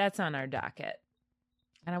that's on our docket.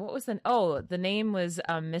 And what was the name was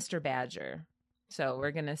Mr. Badger. So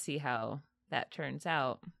we're going to see how that turns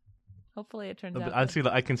out. Hopefully it turns out.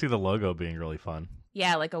 I can see the logo being really fun.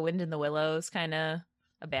 Yeah, like a Wind in the Willows kind of.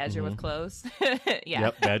 A badger with clothes. Yeah.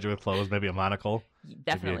 Yep, badger with clothes, maybe a monocle.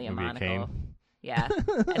 Definitely maybe a monocle. A cane. Yeah,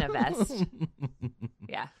 and a vest.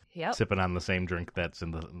 Yeah, yep. Sipping on the same drink that's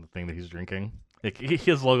in the thing that he's drinking. Like,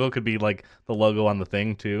 his logo could be like the logo on the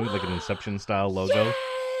thing too, like an Inception style logo.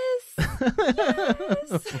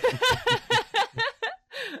 Yes!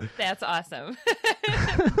 That's awesome.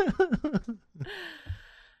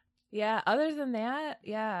 Yeah, other than that,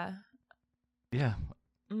 yeah. Yeah.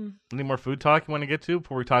 Any more food talk you want to get to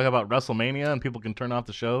before we talk about WrestleMania and people can turn off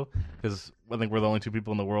the show? Because I think we're the only two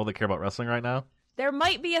people in the world that care about wrestling right now. There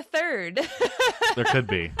might be a third. There could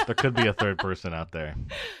be. There could be a third person out there.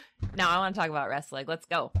 No, I want to talk about wrestling. Let's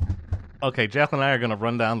go. Okay, Jacqueline and I are going to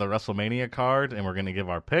run down the WrestleMania card, and we're going to give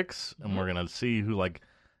our picks, and we're going to see who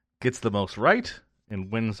gets the most right and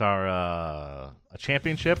wins our a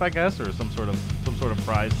championship, I guess, or some sort of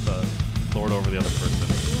prize to lord over the other person.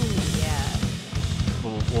 Ooh, yeah.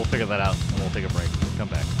 We'll figure that out, and we'll take a break. Come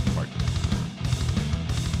back. Part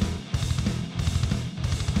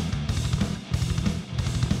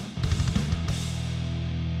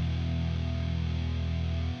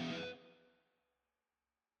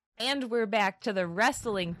 2. And we're back to the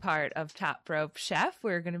wrestling part of Top Rope Chef.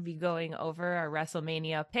 We're going to be going over our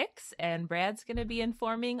WrestleMania picks, and Brad's going to be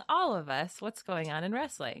informing all of us what's going on in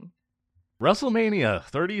wrestling. WrestleMania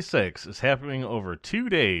 36 is happening over 2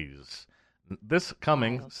 days. This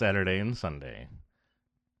coming Saturday and Sunday.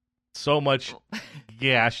 So much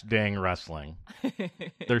gosh dang wrestling.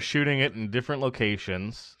 They're shooting it in different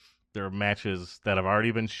locations. There are matches that have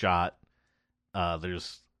already been shot.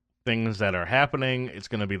 There's things that are happening. It's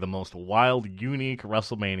going to be the most wild, unique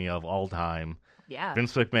WrestleMania of all time. Yeah.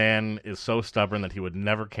 Vince McMahon is so stubborn that he would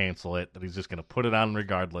never cancel it, that he's just going to put it on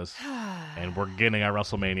regardless. And we're getting our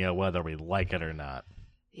WrestleMania whether we like it or not.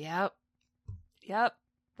 Yep.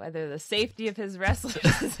 Whether the safety of his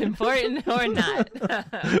wrestlers is important or not.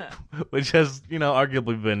 Which has,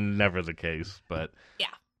 arguably been never the case. But yeah.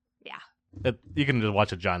 You can just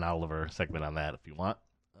watch a John Oliver segment on that if you want.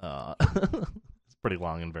 It's pretty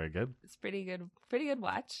long and very good. It's pretty good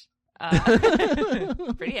watch.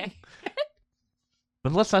 Pretty.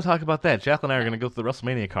 But let's not talk about that. Jacqueline and I are going to go through the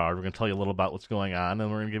WrestleMania card. We're going to tell you a little about what's going on, and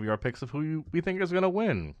we're going to give you our picks of who we think is going to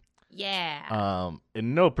win. Yeah.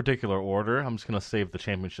 In no particular order. I'm just going to save the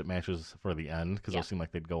championship matches for the end because they'll seem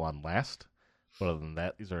like they'd go on last. But other than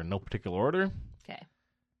that, these are in no particular order. Okay.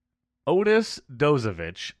 Otis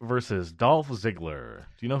Dozovich versus Dolph Ziggler.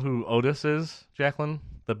 Do you know who Otis is, Jacqueline?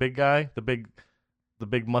 The big guy? The big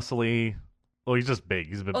muscly... Oh, he's just big.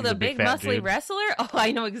 He's the big muscly dude. Wrestler? Oh,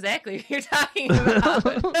 I know exactly what you're talking about.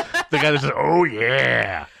 The guy that says, "Oh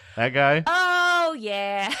yeah," that guy. Oh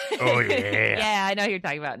yeah. Oh yeah. Yeah, I know who you're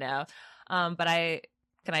talking about now. But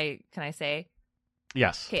can I say?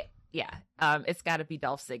 Yes. Okay. Yeah. It's got to be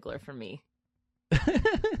Dolph Ziggler for me.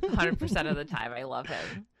 100% of the time, I love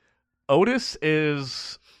him. Otis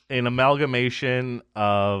is an amalgamation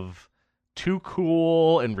of Too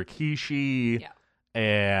Cool and Rikishi,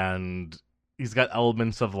 and he's got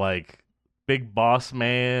elements of like Big Boss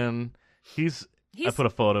Man. I put a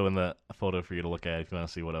photo for you to look at if you want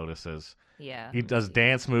to see what Otis is. Yeah. He does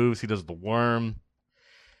dance moves. He does the worm.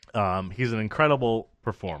 He's an incredible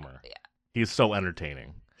performer. Yeah. He's so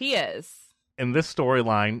entertaining. He is. In this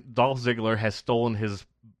storyline, Dolph Ziggler has stolen his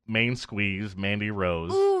main squeeze, Mandy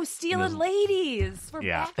Rose. Ooh, stealing ladies. We're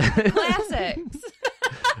back to the classics.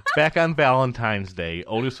 Back on Valentine's Day,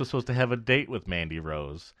 Otis was supposed to have a date with Mandy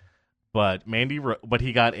Rose, but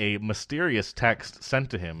he got a mysterious text sent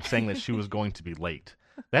to him saying that she was going to be late.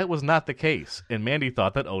 That was not the case, and Mandy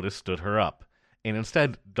thought that Otis stood her up. And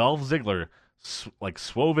instead, Dolph Ziggler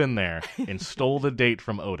swove in there and stole the date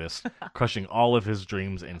from Otis, crushing all of his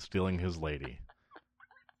dreams and stealing his lady.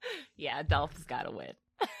 Yeah, Dolph's got to win.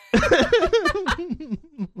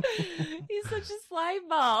 He's such a slime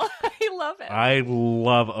ball. I love him. I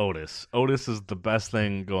love Otis. Otis is the best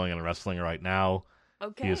thing going in wrestling right now.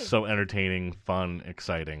 Okay. He is so entertaining, fun,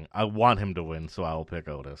 exciting. I want him to win, so I will pick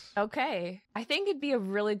Otis. Okay. I think it'd be a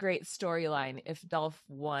really great storyline if Dolph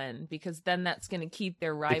won, because then that's going to keep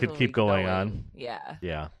their rivalry It could keep going on. Yeah.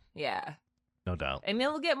 Yeah. Yeah. No doubt. And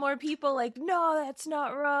it'll get more people like, no, that's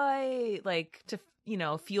not right. Like, to,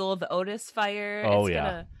 fuel the Otis fire. Oh, it's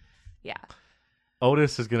yeah. Yeah.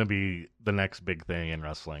 Otis is going to be the next big thing in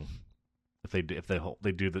wrestling. If they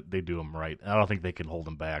do him right. I don't think they can hold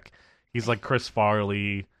him back. He's like Chris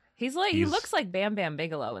Farley. He looks like Bam Bam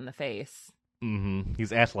Bigelow in the face. Mm-hmm.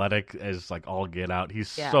 He's athletic as like all get out.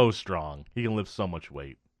 He's Yeah. so strong. He can lift so much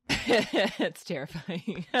weight. It's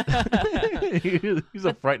terrifying. He's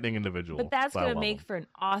a frightening individual. But that's I going to love make him. for an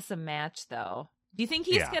awesome match, though. Do you think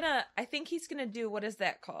he's Yeah. gonna? I think he's gonna do, what is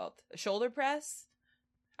that called? A shoulder press.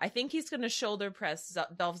 I think he's gonna shoulder press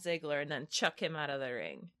Dolph Ziggler and then chuck him out of the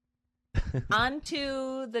ring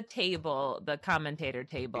onto the table, the commentator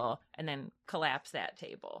table, and then collapse that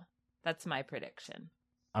table. That's my prediction.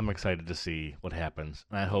 I'm excited to see what happens,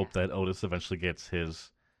 and I hope that Otis eventually gets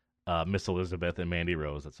his Miss Elizabeth and Mandy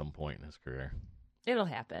Rose at some point in his career. It'll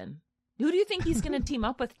happen. Who do you think he's gonna team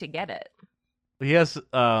up with to get it? He has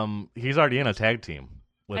he's already in a tag team.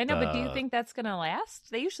 With, I know, but do you think that's gonna last?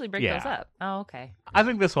 They usually break those Yeah. up. Oh, okay. I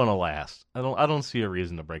think this one will last. I don't see a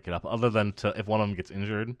reason to break it up other than if one of them gets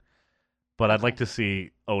injured. But I'd like to see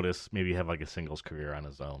Otis maybe have like a singles career on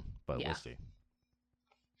his own. But Yeah. we'll see.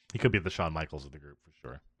 He could be the Shawn Michaels of the group for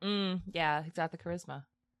sure. Yeah, he's got the charisma.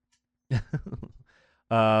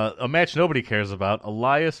 A match nobody cares about: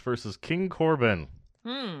 Elias versus King Corbin.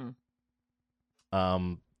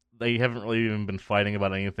 They haven't really even been fighting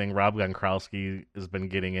about anything. Rob Gronkowski has been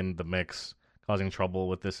getting in the mix, causing trouble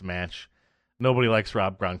with this match. Nobody likes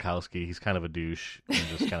Rob Gronkowski. He's kind of a douche and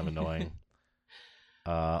just kind of annoying.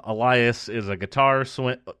 Elias is a guitar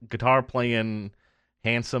playing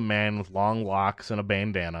handsome man with long locks and a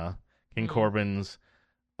bandana. King Corbin's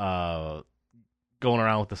going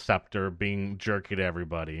around with the scepter, being jerky to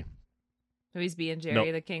everybody. So he's being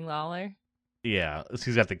Jerry the King Lawler. Yeah,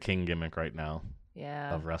 he's got the king gimmick right now.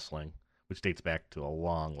 Yeah. Of wrestling, which dates back to a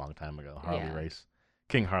long, long time ago. Yeah.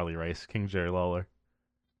 King Harley Race, King Jerry Lawler,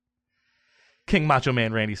 King Macho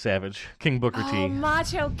Man Randy Savage, King Booker T. Oh,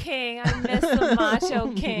 Macho King. I miss the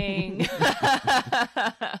Macho King.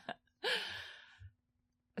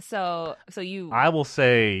 So you... I will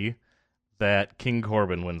say that King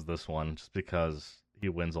Corbin wins this one just because he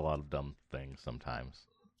wins a lot of dumb things sometimes.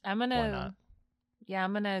 I'm Why not?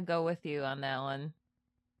 I'm gonna go with you on that one.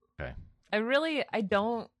 Okay. I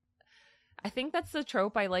think that's the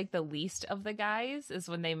trope I like the least of the guys, is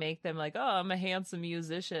when they make them like, oh, I'm a handsome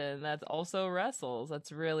musician that also wrestles.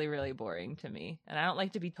 That's really, really boring to me. And I don't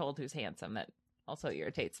like to be told who's handsome. That also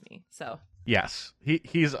irritates me. So Yes,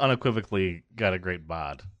 he's unequivocally got a great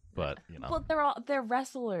bod, but well, they're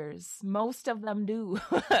wrestlers. Most of them do.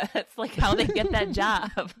 It's like how they get that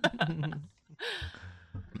job.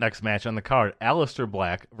 Next match on the card: Aleister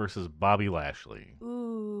Black versus Bobby Lashley.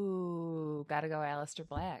 Ooh, gotta go Aleister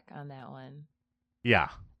Black on that one. Yeah,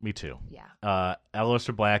 me too. Yeah.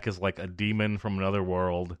 Aleister Black is like a demon from another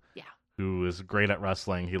world. Yeah. Who is great at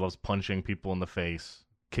wrestling. He loves punching people in the face,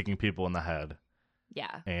 kicking people in the head.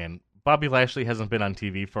 Yeah. And Bobby Lashley hasn't been on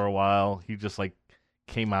TV for a while. He just like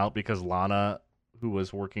came out because Lana, who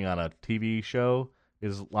was working on a TV show,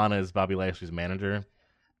 is Bobby Lashley's manager.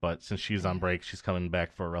 But since she's on break, she's coming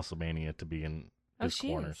back for WrestleMania to be in his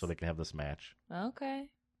corner so they can have this match. Okay.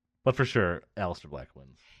 But for sure, Aleister Black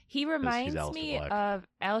wins.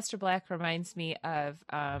 Aleister Black reminds me of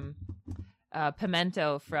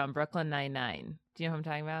Pimento from Brooklyn Nine-Nine. Do you know who I'm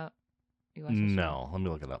talking about? You watch the show? No, let me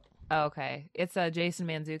look it up. Oh, okay. It's Jason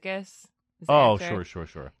Mantzoukas. is the Oh, actor.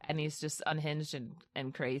 sure. And he's just unhinged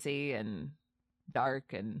and crazy and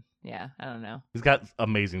dark and yeah, I don't know. He's got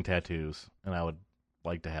amazing tattoos, and I would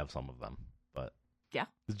like to have some of them. But yeah,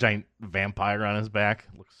 this giant vampire on his back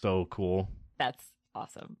looks so cool. That's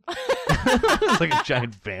awesome. It's like a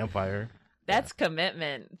giant vampire. That's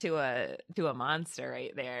commitment to a monster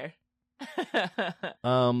right there.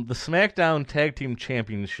 The SmackDown Tag Team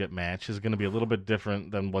Championship match is going to be a little bit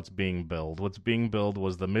different than what's being billed. What's being billed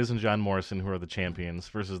was The Miz and John Morrison, who are the champions,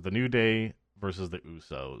 versus The New Day versus the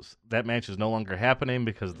Usos. That match is no longer happening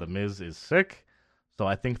because The Miz is sick. So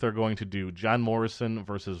I think they're going to do John Morrison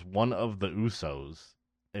versus one of the Usos.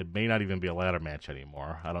 It may not even be a ladder match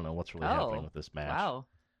anymore. I don't know what's really happening with this match. Wow.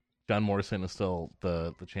 John Morrison is still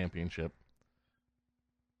the championship.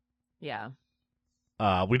 Yeah.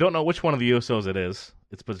 We don't know which one of the Usos it is.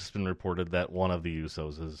 It's just been reported that one of the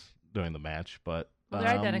Usos is doing the match, but well,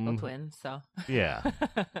 they're identical twins, so yeah.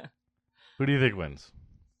 Who do you think wins?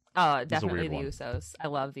 Oh, definitely the Usos. I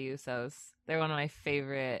love the Usos. They're one of my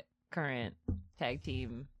favorite current tag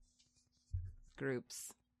team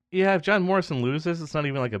groups. Yeah, if John Morrison loses, it's not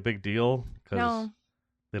even like a big deal because No.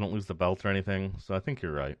 they don't lose the belt or anything. So I think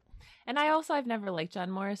you're right. And I've never liked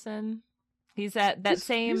John Morrison. He's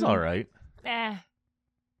He's all right.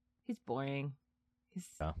 He's boring.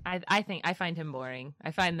 Yeah. I find him boring.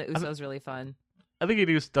 I find the Usos really fun. I think he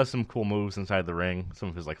does some cool moves inside the ring. Some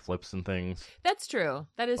of his like flips and things. That's true.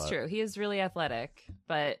 That is true. He is really athletic,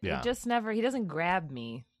 but he doesn't grab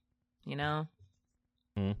me. You know?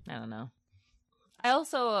 I don't know. I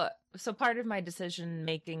also, so part of my decision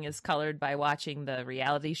making is colored by watching the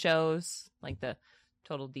reality shows, like the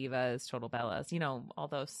Total Divas, Total Bellas, you know, all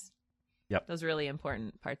those. Yep. Those really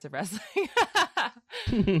important parts of wrestling.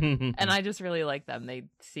 And I just really like them. They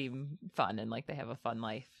seem fun and like they have a fun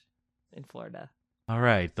life in Florida. All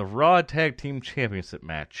right, the Raw Tag Team Championship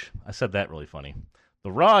match. I said that really funny.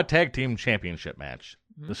 The Raw Tag Team Championship match.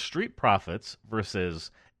 Mm-hmm. The Street Profits versus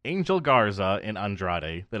Angel Garza and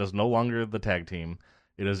Andrade. That is no longer the tag team.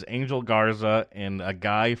 It is Angel Garza and a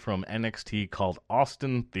guy from NXT called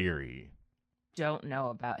Austin Theory. Don't know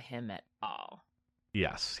about him at all.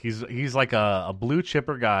 Yes, he's like a blue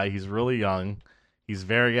chipper guy. He's really young. He's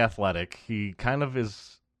very athletic. He kind of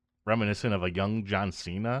is reminiscent of a young John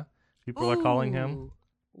Cena. People are calling him.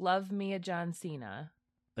 Love me a John Cena.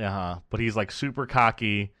 But he's like super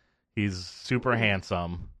cocky. He's super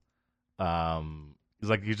handsome.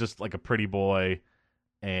 He's just like a pretty boy,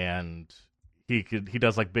 and he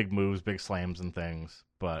does like big moves, big slams and things.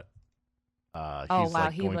 But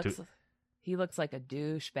he looks like a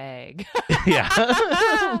douchebag.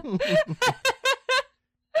 Yeah.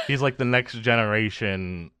 He's like the next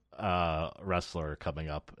generation wrestler coming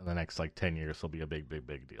up in the next like 10 years. He'll be a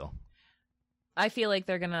big deal. I feel like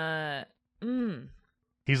they're gonna.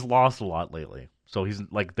 He's lost a lot lately, so he's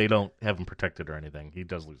like they don't have him protected or anything. He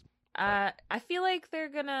does lose. I feel like they're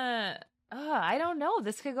gonna. I don't know.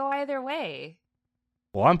 This could go either way.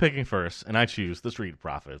 Well, I'm picking first, and I choose the Street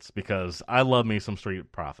Profits because I love me some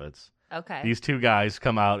Street Profits. Okay. These two guys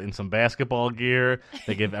come out in some basketball gear.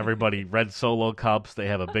 They give everybody red Solo cups. They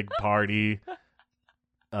have a big party.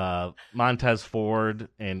 Montez Ford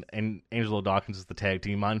and Angelo Dawkins is the tag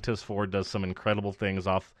team. Montez Ford does some incredible things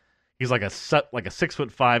off. He's like a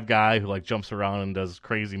 6'5" guy who like jumps around and does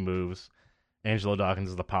crazy moves. Angelo Dawkins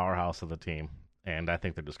is the powerhouse of the team, and I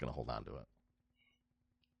think they're just gonna hold on to it.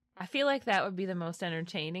 I feel like that would be the most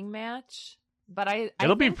entertaining match, but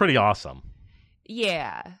it'll be pretty awesome.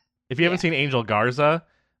 Yeah. If you haven't seen Angel Garza,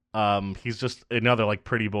 he's just another like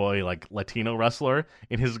pretty boy, like Latino wrestler,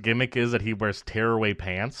 and his gimmick is that he wears tearaway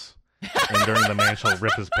pants, and during the match he'll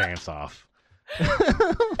rip his pants off.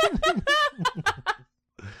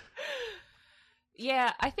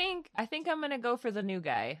 Yeah, I think I'm gonna go for the new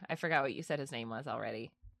guy. I forgot what you said his name was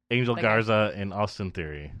already. Angel Garza and Austin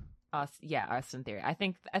Theory. Austin Theory. I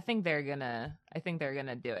think they're gonna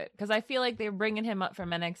do it because I feel like they're bringing him up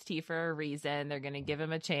from NXT for a reason. They're gonna give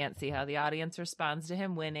him a chance, see how the audience responds to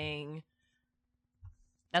him winning.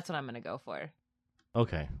 That's what I'm gonna go for.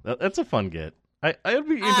 Okay, that's a fun get. It would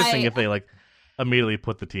be interesting if they like immediately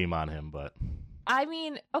put the team on him, but I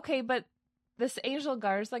mean, okay, but this Angel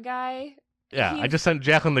Garza guy. Yeah, I just sent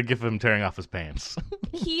Jacqueline the gif of him tearing off his pants.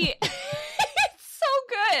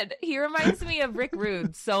 Good. He reminds me of Rick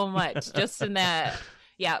Rude so much, just in that.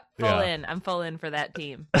 Yeah, full in. I'm full in for that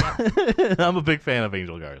team. Yep. I'm a big fan of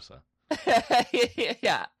Angel Garza.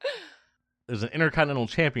 Yeah. There's an Intercontinental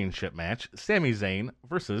Championship match, Sami Zayn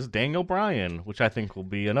versus Daniel Bryan, which I think will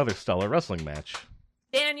be another stellar wrestling match.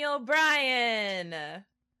 Daniel Bryan.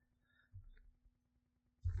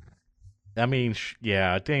 I mean,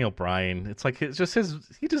 Daniel Bryan. It's like he just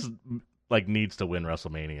needs to win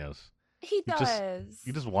WrestleManias. He does.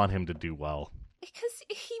 You just want him to do well. Because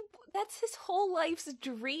that's his whole life's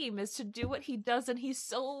dream is to do what he does, and he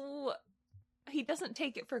doesn't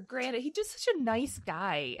take it for granted. He's just such a nice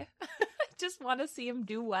guy. I just want to see him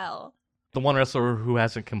do well. The one wrestler who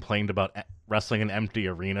hasn't complained about wrestling in empty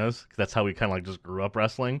arenas, because that's how he kind of like just grew up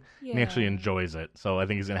wrestling, and he actually enjoys it. So I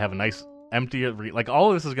think he's going to have a nice empty arena. Like all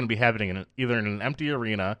of this is going to be happening either in an empty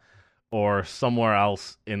arena or somewhere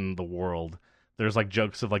else in the world. There's like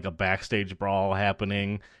jokes of like a backstage brawl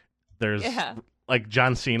happening. There's like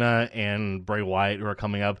John Cena and Bray Wyatt who are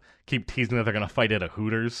coming up keep teasing that they're going to fight at a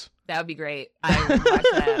Hooters. That would be great. I would watch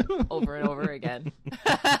that over and over again.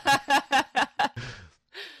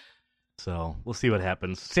 So we'll see what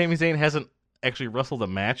happens. Sami Zayn hasn't actually wrestled a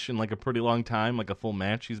match in like a pretty long time, like a full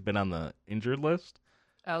match. He's been on the injured list.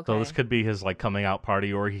 Okay. So this could be his like coming out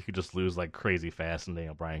party, or he could just lose like crazy fast and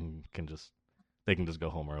Daniel Bryan can just they can just go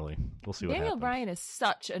home early. We'll see what Daniel happens. Bryan is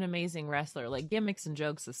such an amazing wrestler. Like, gimmicks and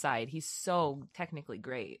jokes aside, he's so technically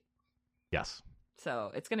great. Yes.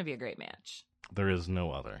 So it's going to be a great match. There is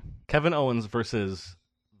no other. Kevin Owens versus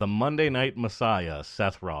the Monday Night Messiah,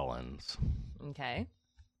 Seth Rollins. Okay.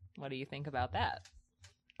 What do you think about that?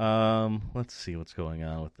 Let's see what's going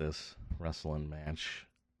on with this wrestling match.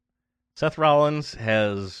 Seth Rollins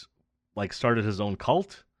has started his own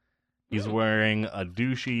cult. He's wearing a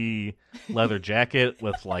douchey leather jacket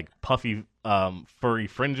with puffy furry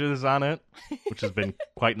fringes on it, which has been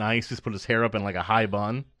quite nice. He's put his hair up in a high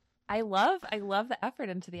bun. I love the effort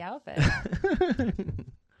into the outfit.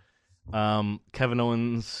 Kevin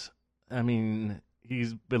Owens, I mean,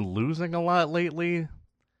 he's been losing a lot lately.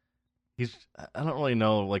 I don't really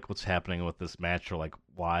know what's happening with this match or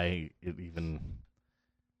why it even.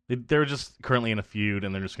 They're just currently in a feud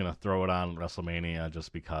and they're just gonna throw it on WrestleMania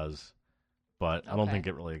just because. But I don't think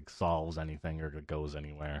it really solves anything or it goes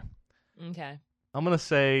anywhere. Okay. I'm gonna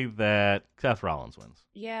say that Seth Rollins wins.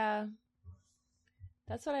 Yeah.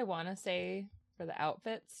 That's what I want to say for the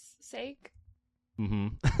outfit's sake.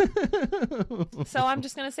 Mm-hmm. So I'm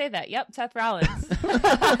just going to say that. Yep, Seth Rollins.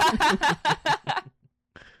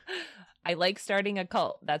 I like starting a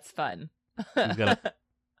cult. That's fun.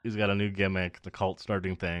 He's got a new gimmick, the cult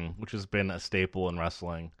starting thing, which has been a staple in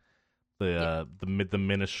wrestling. The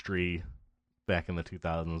Ministry back in the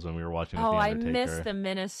 2000s when we were watching The Undertaker. I miss the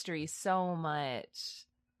Ministry so much.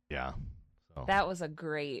 Yeah. So. That was a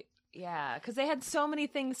great... Yeah, because they had so many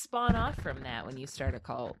things spawn off from that when you start a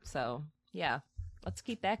cult. So, yeah, let's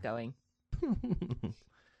keep that going.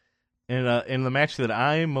 And in the match that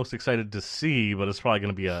I'm most excited to see, but it's probably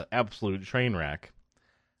going to be an absolute train wreck,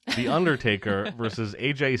 The Undertaker versus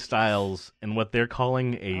AJ Styles in what they're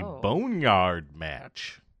calling a boneyard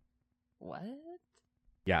match. What?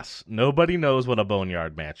 Yes, nobody knows what a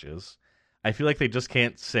boneyard match is. I feel like they just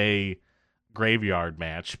can't say graveyard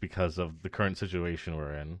match because of the current situation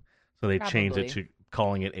we're in. So they changed it to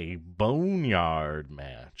calling it a boneyard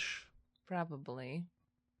match. Probably.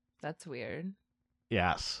 That's weird.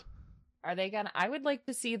 Yes. Are they gonna... I would like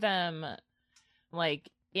to see them,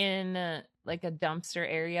 in, a dumpster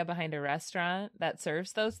area behind a restaurant that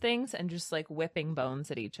serves those things and just, whipping bones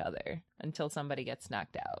at each other until somebody gets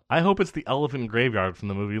knocked out. I hope it's the elephant graveyard from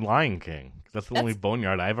the movie Lion King. That's the only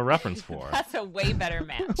boneyard I have a reference for. That's a way better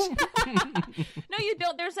match. No, you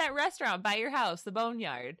don't. There's that restaurant by your house, the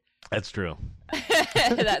Boneyard. That's true.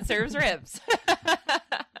 That serves ribs.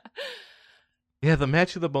 Yeah, the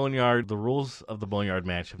match of the boneyard, the rules of the boneyard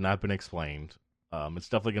match have not been explained. It's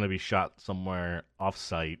definitely going to be shot somewhere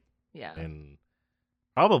off-site. Yeah. In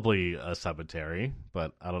probably a cemetery,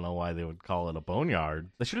 but I don't know why they would call it a boneyard.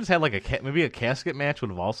 They should have had maybe a casket match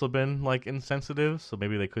would have also been insensitive, so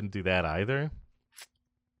maybe they couldn't do that either.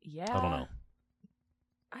 Yeah. I don't know.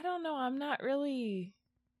 I don't know. I'm not really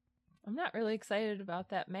excited about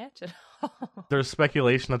that match at all. There's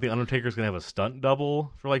speculation that the Undertaker's going to have a stunt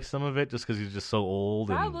double for some of it just because he's just so old.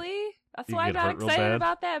 Probably. That's he why I'm get not hurt real excited bad.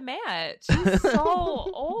 about that match. He's so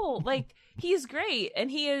old. He's great, and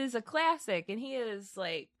he is a classic, and he is,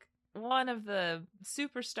 one of the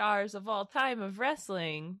superstars of all time of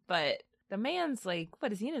wrestling, but the man's,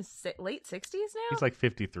 what is he, in his late 60s now? He's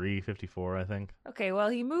 53, 54, I think. Okay, well,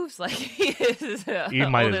 he moves like he is He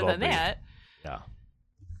might older as well than be. that. Yeah.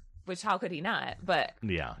 Which, how could he not? But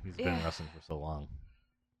Yeah, he's been wrestling for so long.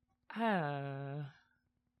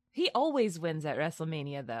 He always wins at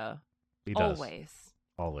WrestleMania, though. He does.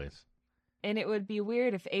 Always. And it would be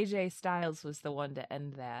weird if AJ Styles was the one to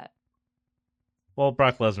end that. Well,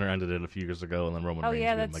 Brock Lesnar ended it a few years ago, and then Roman Reigns did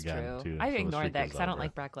him that's again, true. too. I've so the ignored streak that is because I don't over.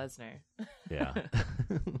 like Brock Lesnar. Yeah.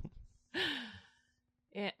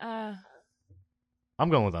 Yeah. I'm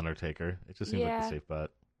going with Undertaker. It just seems like Yeah. a safe bet.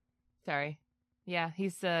 Sorry. Yeah,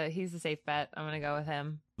 he's the safe bet. I'm gonna go with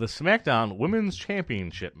him. The SmackDown Women's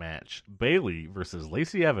Championship match: Bayley versus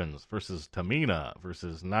Lacey Evans versus Tamina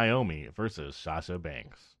versus Naomi versus Sasha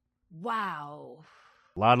Banks. Wow.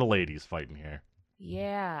 A lot of ladies fighting here.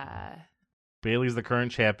 Yeah. Bayley's the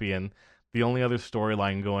current champion. The only other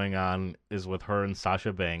storyline going on is with her and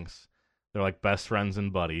Sasha Banks. They're best friends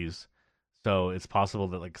and buddies. So it's possible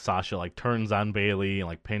that Sasha turns on Bayley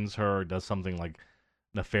and pins her or does something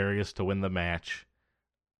nefarious to win the match.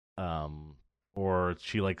 Or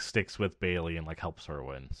she sticks with Bayley and helps her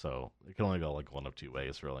win. So it can only go one of two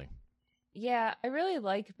ways, really. Yeah, I really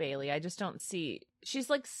like Bayley. I just don't see she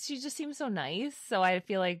just seems so nice, so I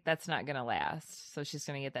feel like that's not gonna last. So she's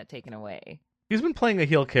gonna get that taken away. He's been playing a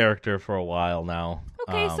heel character for a while now.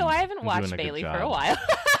 Okay, so I haven't and watched doing a good Bayley for a job. while.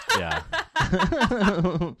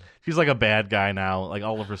 Yeah. She's a bad guy now.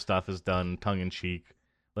 All of her stuff is done tongue in cheek,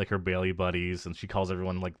 like her Bailey buddies, and she calls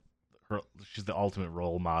everyone like she's the ultimate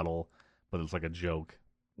role model, but it's like a joke.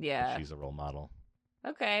 Yeah. She's a role model.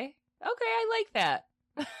 Okay. I like that.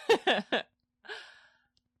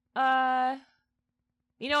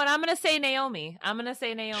 You know what? I'm gonna say Naomi.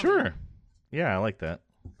 Sure. Yeah, I like that.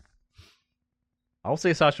 I'll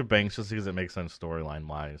say Sasha Banks just because it makes sense storyline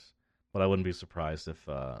wise, but I wouldn't be surprised if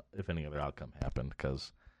any other outcome happened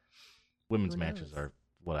because women's matches are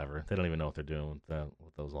whatever. They don't even know what they're doing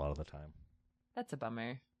with those a lot of the time. That's a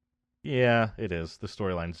bummer. Yeah, it is. The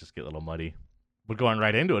storylines just get a little muddy. We're going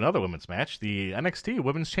right into another women's match, the NXT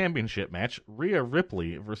Women's Championship match, Rhea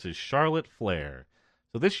Ripley versus Charlotte Flair.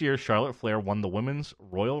 So this year, Charlotte Flair won the Women's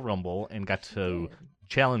Royal Rumble and got to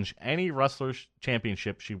challenge any wrestler's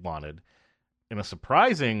championship she wanted. In a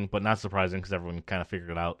surprising, but not surprising because everyone kind of figured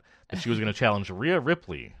it out, that she was going to challenge Rhea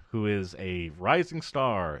Ripley, who is a rising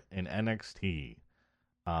star in NXT.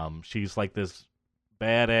 She's like this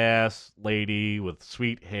badass lady with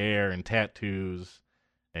sweet hair and tattoos.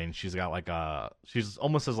 And she's got like she's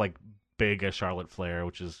almost as like big as Charlotte Flair,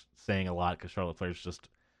 which is saying a lot because Charlotte Flair is just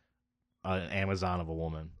an Amazon of a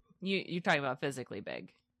woman. You're talking about physically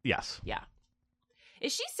big? Yes. Yeah.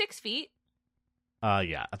 Is she 6 feet?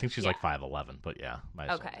 Yeah. I think she's like 5'11", but yeah.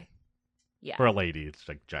 Okay. Yeah. For a lady, it's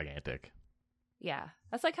like gigantic. Yeah.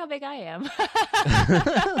 That's like how big I am.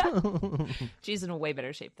 She's in a way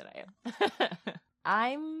better shape than I am.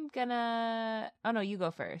 I'm gonna... Oh, no, you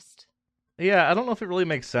go first. Yeah, I don't know if it really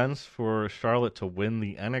makes sense for Charlotte to win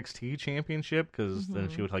the NXT championship because then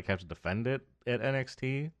she would like have to defend it at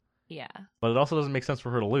NXT. Yeah. But it also doesn't make sense for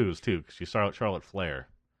her to lose too because she's Charlotte Flair.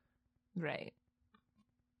 Right.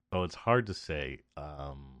 So it's hard to say.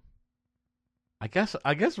 I guess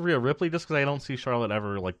Rhea Ripley just because I don't see Charlotte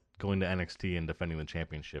ever like going to NXT and defending the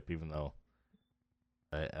championship, even though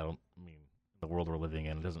I mean the world we're living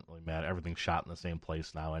in, it doesn't really matter. Everything's shot in the same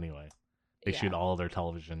place now anyway. They shoot all of their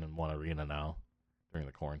television in one arena now during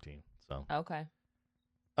the quarantine. So okay.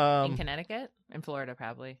 In Connecticut? In Florida,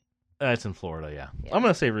 probably. It's in Florida, yeah. I'm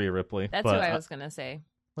gonna say Rhea Ripley. That's who I was gonna say.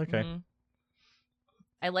 Okay. Mm-hmm.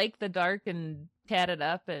 I like the dark and tatted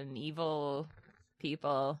up and evil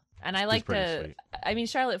people, and I like to. I mean,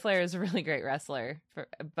 Charlotte Flair is a really great wrestler,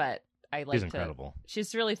 but I like. She's incredible.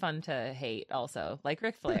 She's really fun to hate, also, like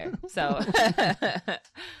Ric Flair. So.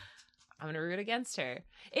 I'm going to root against her.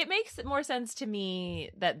 It makes more sense to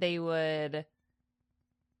me that they would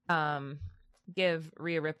give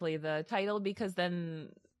Rhea Ripley the title because then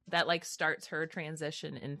that like starts her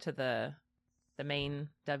transition into the main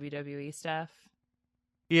WWE stuff.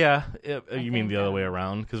 Yeah, you mean the other way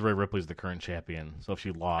around because Rhea Ripley's the current champion. So if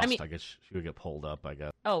she lost, I guess she would get pulled up, I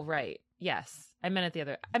guess. Oh, right. Yes. I meant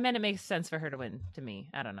it makes sense for her to win to me.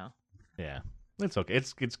 I don't know. Yeah. It's okay.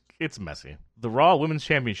 It's messy. The Raw Women's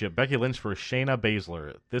Championship, Becky Lynch versus Shayna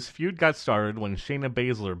Baszler. This feud got started when Shayna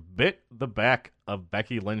Baszler bit the back of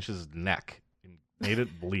Becky Lynch's neck and made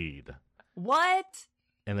it bleed. What?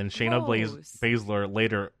 And then Shayna Baszler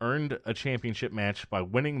later earned a championship match by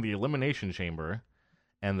winning the Elimination Chamber.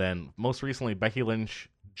 And then most recently, Becky Lynch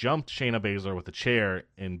jumped Shayna Baszler with a chair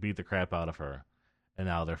and beat the crap out of her. And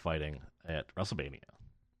now they're fighting at WrestleMania.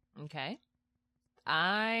 Okay.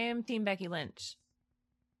 I'm Team Becky Lynch.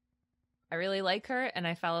 I really like her, and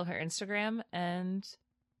I follow her Instagram, and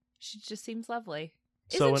she just seems lovely.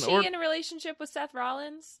 Isn't she in a relationship with Seth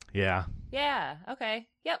Rollins? Yeah. Yeah. Okay.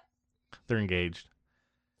 Yep. They're engaged.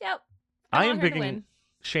 Yep. I am picking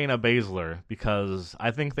Shayna Baszler because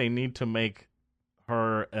I think they need to make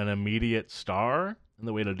her an immediate star, and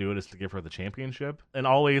the way to do it is to give her the championship. And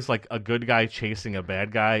always, like, a good guy chasing a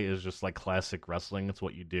bad guy is just, like, classic wrestling. It's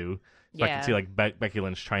what you do. So I can see, like, Becky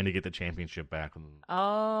Lynch trying to get the championship back.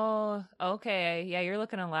 Oh, okay. Yeah, you're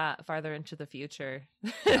looking a lot farther into the future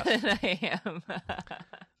than I am.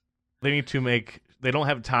 They don't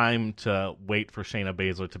have time to wait for Shayna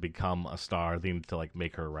Baszler to become a star. They need to, like,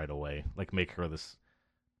 make her right away. Like, make her this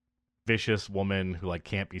vicious woman who, like,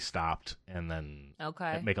 can't be stopped. And then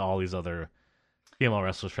make all these other female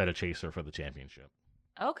wrestlers try to chase her for the championship.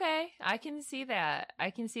 Okay, I can see that.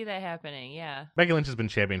 I can see that happening, yeah. Becky Lynch has been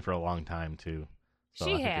champion for a long time, too. So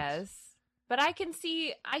she has. But I can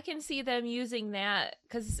see them using that,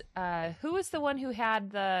 because who was the one who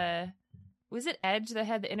had was it Edge that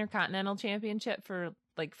had the Intercontinental Championship for,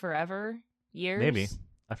 like, forever? Years? Maybe.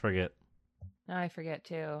 I forget. No, I forget,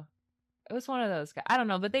 too. It was one of those guys. I don't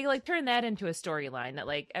know, but they, like, turned that into a storyline that,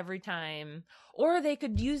 like, every time... Or they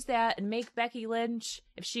could use that and make Becky Lynch,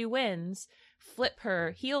 if she wins...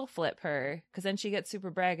 heel flip her, because then she gets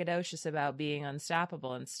super braggadocious about being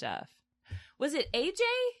unstoppable and stuff. Was it AJ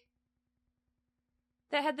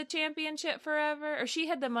that had the championship forever? Or she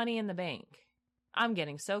had the Money in the Bank? I'm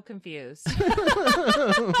getting so confused.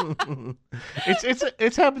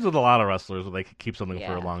 It's happens with a lot of wrestlers where they could keep something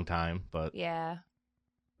for a Yeah. long time, but Yeah.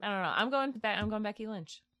 I don't know. I'm going Becky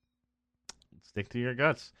Lynch. stick to your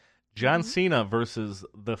guts. John Mhm. Cena versus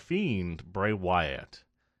The Fiend, Bray Wyatt.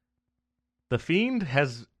 The Fiend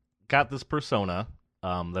has got this persona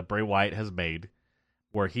that Bray Wyatt has made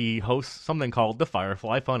where he hosts something called the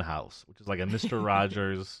Firefly Funhouse, which is like a Mr.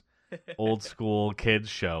 Rogers old school kids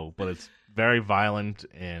show, but it's very violent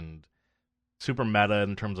and super meta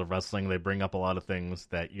in terms of wrestling. They bring up a lot of things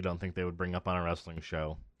that you don't think they would bring up on a wrestling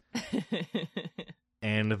show.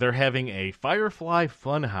 And they're having a Firefly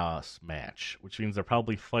Funhouse match, which means they're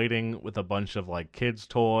probably fighting with a bunch of like kids'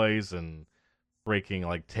 toys and breaking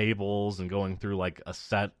like tables and going through like a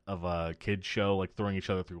set of a kid show, like throwing each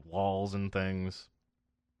other through walls and things.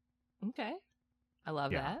 Okay. I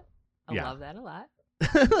love Yeah. that. I Yeah. love that a lot.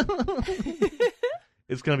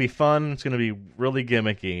 It's gonna be fun. It's gonna be really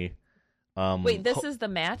gimmicky. Wait, this is the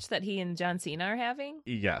match that he and John Cena are having?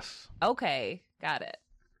 Yes. Okay, got it.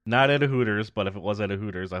 Not at a Hooters, but if it was at a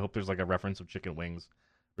Hooters, I hope there's like a reference of chicken wings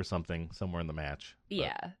or something somewhere in the match. But-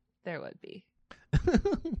 Yeah, there would be.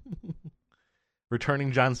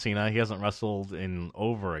 Returning John Cena. He hasn't wrestled in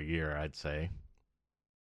over a year, I'd say.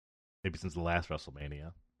 Maybe since the last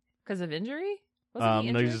WrestleMania. Because of injury? Wasn't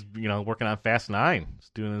he No, injured? he's just working on Fast 9,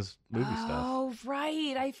 just doing his movie stuff. Oh,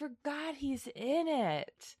 right. I forgot he's in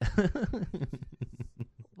it.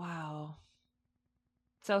 Wow.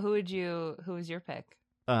 So who was your pick?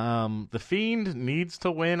 The Fiend needs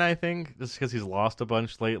to win, I think, just because he's lost a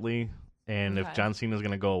bunch lately. And if Okay. John Cena's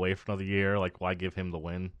going to go away for another year, like, why give him the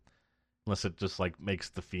win? Unless it just, like, makes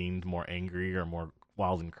the Fiend more angry or more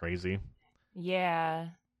wild and crazy. Yeah.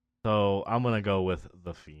 So I'm going to go with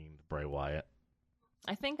the Fiend, Bray Wyatt.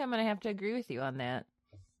 I think I'm going to have to agree with you on that.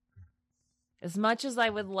 As much as I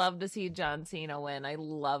would love to see John Cena win, I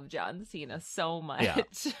love John Cena so much. Yeah.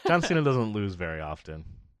 John Cena doesn't lose very often.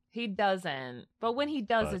 He doesn't. But when he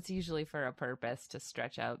does, But- it's usually for a purpose to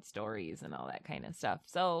stretch out stories and all that kind of stuff.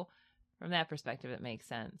 So from that perspective, it makes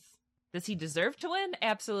sense. Does he deserve to win?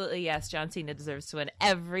 Absolutely, yes. John Cena deserves to win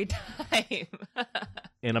every time.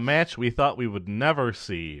 In a match we thought we would never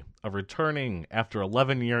see, a returning after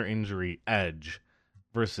 11-year injury Edge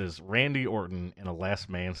versus Randy Orton in a last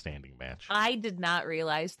man standing match. I did not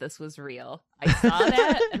realize this was real. I saw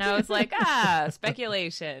that and I was like,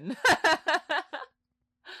 speculation.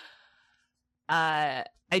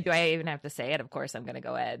 Do I even have to say it? Of course I'm going to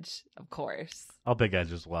go Edge. Of course. I'll pick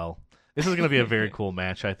Edge as well. This is going to be a very cool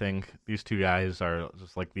match, I think. These two guys are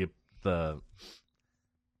just like the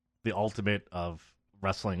ultimate of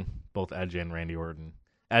wrestling, both Edge and Randy Orton.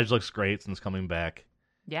 Edge looks great since coming back.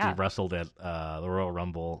 Yeah. He wrestled at the Royal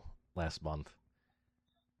Rumble last month.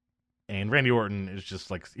 And Randy Orton is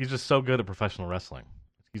just like, he's just so good at professional wrestling.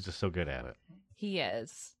 He's just so good at it. He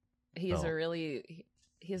is. He's So-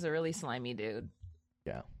 he's a really slimy dude.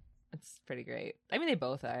 Yeah. It's pretty great. I mean, they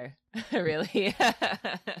both are. Really.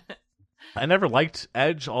 I never liked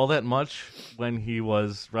Edge all that much when he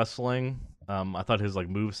was wrestling. I thought his like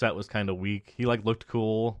moveset was kind of weak. He like looked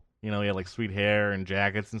cool. He had like sweet hair and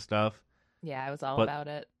jackets and stuff. Yeah, I was all But- about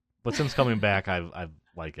it. But since coming back, I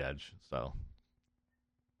like Edge. So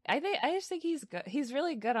I just think he's good. He's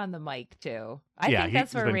really good on the mic too. I Yeah, think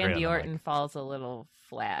that's he's where been great Randy on the Orton falls a little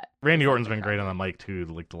flat. Randy Is Orton's the been great on problem. the mic too,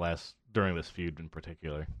 like during this feud in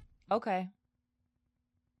particular. Okay.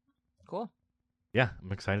 Cool. Yeah,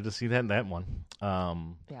 I'm excited to see that one.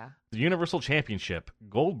 Yeah. The Universal Championship: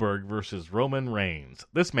 Goldberg versus Roman Reigns.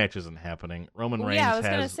 This match isn't happening. Roman Reigns Yeah, I was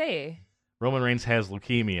gonna has say. Roman Reigns has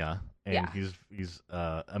leukemia, and Yeah. he's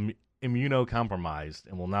immunocompromised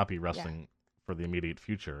and will not be wrestling for the immediate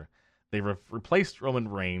future. They replaced Roman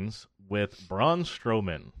Reigns with Braun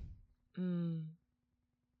Strowman.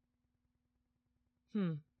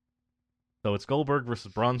 So it's Goldberg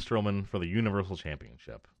versus Braun Strowman for the Universal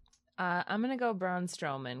Championship. I'm gonna go Braun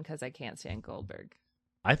Strowman because I can't stand Goldberg.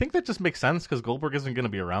 I think that just makes sense because Goldberg isn't going to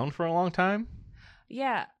be around for a long time.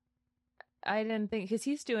 Yeah, I didn't think because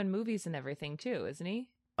he's doing movies and everything too, isn't he?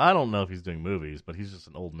 I don't know if he's doing movies, but he's just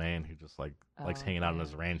an old man who just likes Oh, hanging out on yeah.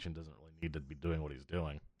 his ranch and doesn't really need to be doing what he's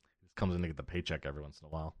doing. He just comes in to get the paycheck every once in a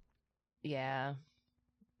while. Yeah.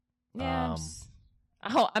 Yeah.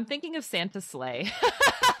 Um, I'm thinking of Santa Slay.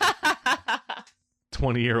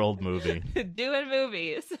 20-year-old movie. Doing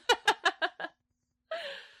movies.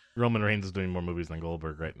 Roman Reigns is doing more movies than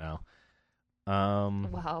Goldberg right now.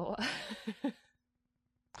 Wow.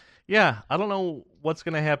 Yeah, I don't know what's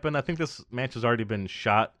going to happen. I think this match has already been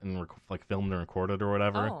shot and filmed and recorded or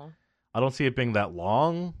whatever. Oh. I don't see it being that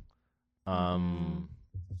long. I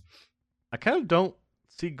kind of don't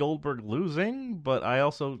see Goldberg losing, but I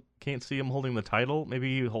also can't see him holding the title.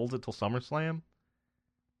 Maybe he holds it till SummerSlam.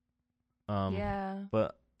 Yeah.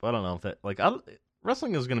 But I don't know if that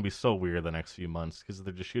wrestling is going to be so weird the next few months because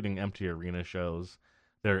they're just shooting empty arena shows.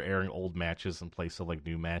 They're airing old matches in place of like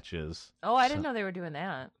new matches. Oh, I didn't know they were doing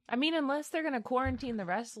that. I mean, unless they're going to quarantine the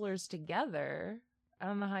wrestlers together, I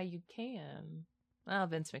don't know how you can. Well,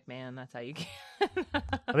 Vince McMahon, that's how you can.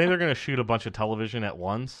 I think they're going to shoot a bunch of television at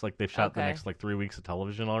once. Like they've shot the next like 3 weeks of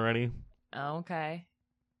television already. Okay.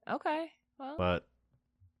 Well, but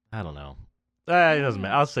I don't know. It doesn't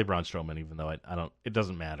matter. I'll say Braun Strowman, even though I don't. It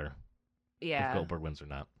doesn't matter. Yeah. If Goldberg wins or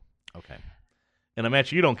not. Okay. In a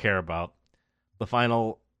match you don't care about, the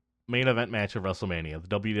final main event match of WrestleMania,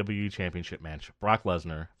 the WWE Championship match, Brock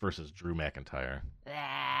Lesnar versus Drew McIntyre.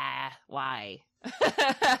 Why?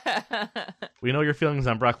 We know your feelings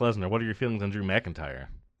on Brock Lesnar. What are your feelings on Drew McIntyre?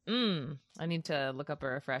 I need to look up a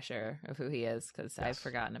refresher of who he is because I've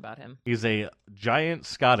forgotten about him. He's a giant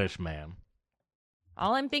Scottish man.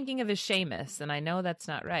 All I'm thinking of is Sheamus, and I know that's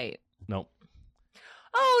not right. Nope.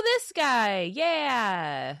 Oh, this guy.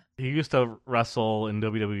 Yeah. He used to wrestle in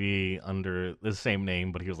WWE under the same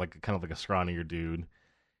name, but he was like kind of like a scrawnier dude.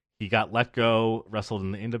 He got let go, wrestled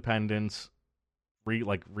in the independents,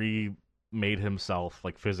 remade himself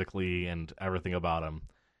like physically and everything about him,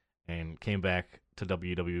 and came back to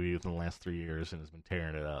WWE within the last 3 years and has been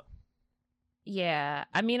tearing it up. Yeah.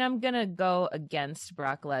 I mean, I'm going to go against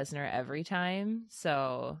Brock Lesnar every time,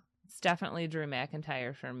 so it's definitely Drew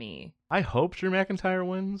McIntyre for me. I hope Drew McIntyre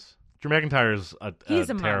wins. Drew McIntyre is a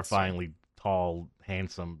terrifyingly tall,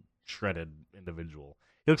 handsome, shredded individual.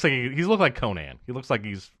 He looks like he's looked like Conan. He looks like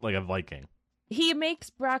he's like a Viking. He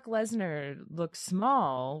makes Brock Lesnar look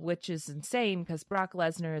small, which is insane because Brock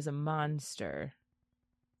Lesnar is a monster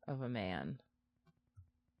of a man.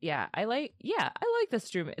 Yeah, I like this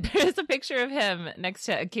Drew. There's a picture of him next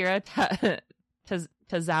to Akira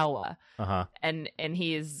Tozawa. Uh-huh. And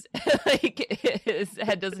he's like his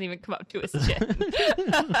head doesn't even come up to his chin.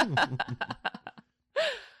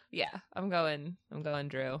 Yeah, I'm going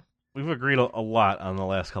Drew. We've agreed a lot on the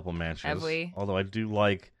last couple matches. Have we? Although I do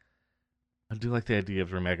like the idea of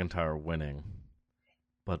Drew McIntyre winning.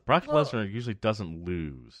 But Brock Lesnar usually doesn't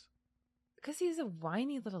lose. Because he's a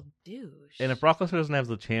whiny little douche. And if Brock Lesnar doesn't have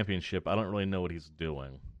the championship, I don't really know what he's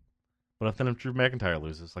doing. But if Drew McIntyre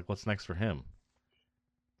loses, like what's next for him?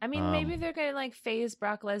 I mean, maybe they're going to like phase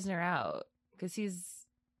Brock Lesnar out because he's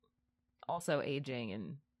also aging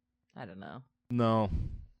and I don't know. No.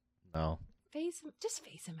 Just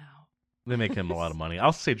phase him out. They make him a lot of money.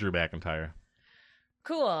 I'll say Drew McIntyre.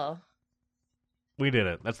 Cool. We did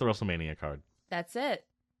it. That's the WrestleMania card. That's it.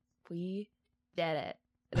 We did it.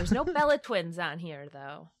 There's no Bella Twins on here,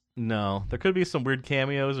 though. No. There could be some weird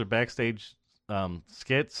cameos or backstage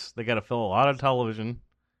skits. They got to fill a lot of television.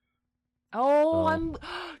 Oh,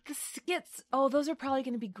 the skits. Oh, those are probably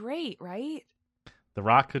going to be great, right? The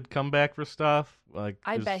Rock could come back for stuff.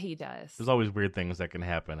 I bet he does. There's always weird things that can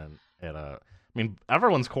happen I mean,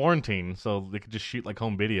 everyone's quarantined, so they could just shoot like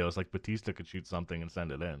home videos. Like Batista could shoot something and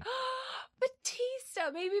send it in. Batista!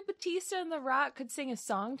 Maybe Batista and The Rock could sing a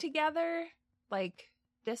song together, like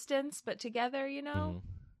distance, but together. You know.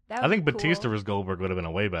 I think Batista versus Goldberg would have been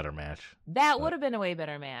a way better match. That would have been a way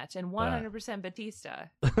better match, and 100% Batista.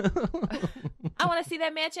 I want to see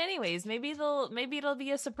that match anyways. Maybe it'll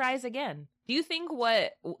be a surprise again. Do you think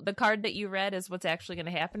what the card that you read is what's actually going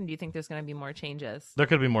to happen? Do you think there's going to be more changes? There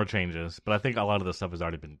could be more changes, but I think a lot of the stuff has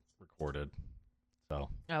already been recorded. So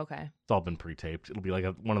okay, it's all been pre-taped. It'll be like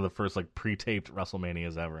one of the first like pre-taped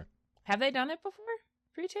WrestleManias ever. Have they done it before?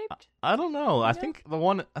 Pre-taped? I don't know. I think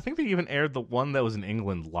they even aired the one that was in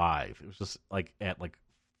England live. It was just like at like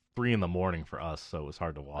 3 a.m. for us, so it was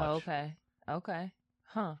hard to watch. Okay.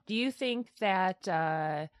 Huh. Do you think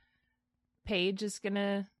that Paige is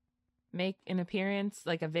gonna make an appearance,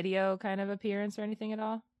 like a video kind of appearance or anything at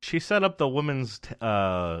all? She set up the women's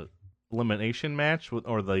elimination match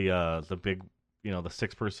or the big, the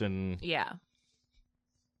 6-person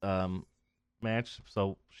match.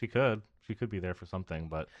 So she could be there for something,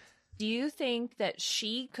 but do you think that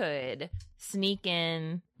she could sneak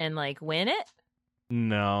in and like win it?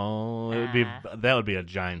 No, that would be a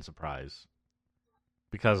giant surprise.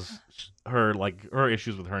 Because her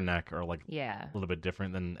issues with her neck are like a little bit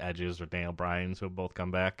different than Edge's or Daniel Bryan's, who have both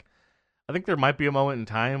come back. I think there might be a moment in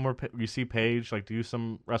time where you see Paige like do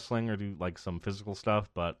some wrestling or do like some physical stuff,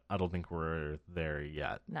 but I don't think we're there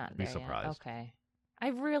yet. Not be there surprised. Yet. Okay, I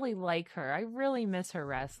really like her. I really miss her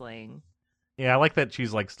wrestling. Yeah, I like that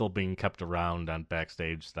she's like still being kept around on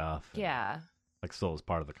backstage stuff. Yeah, like still as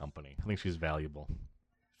part of the company. I think she's valuable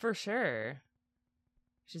for sure.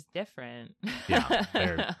 She's different. Yeah,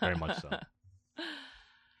 very, very much so.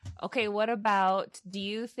 Okay, what about, do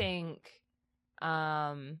you think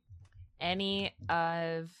any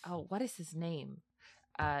of, what is his name?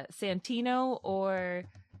 Santino or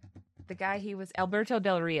the guy he was, Alberto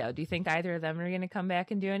Del Rio. Do you think either of them are going to come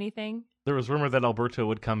back and do anything? There was rumor that Alberto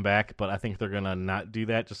would come back, but I think they're going to not do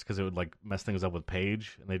that just because it would like mess things up with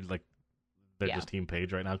Paige. And they're just Team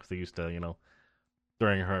Paige right now because they used to,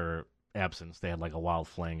 during her absence, they had like a wild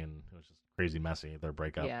fling and it was just crazy messy, their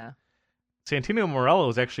breakup. Yeah. Santino Marella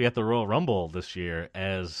was actually at the Royal Rumble this year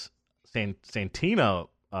as Santina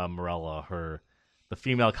Marella, the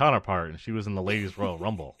female counterpart, and she was in the Ladies Royal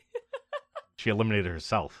Rumble. She eliminated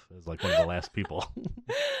herself as like one of the last people.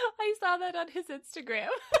 I saw that on his Instagram.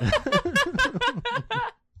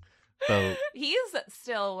 So he's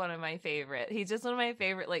still one of my favorite. He's just one of my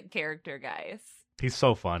favorite like character guys. He's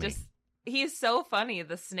so funny. He's so funny,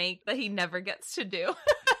 the snake that he never gets to do.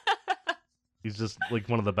 He's just like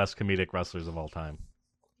one of the best comedic wrestlers of all time.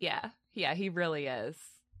 Yeah, he really is.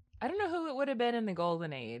 I don't know who it would have been in the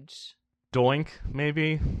golden age. Doink,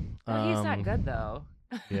 maybe. Well, he's not good though.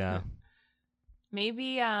 Yeah.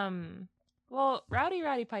 Maybe, well,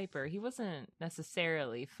 Rowdy Piper, he wasn't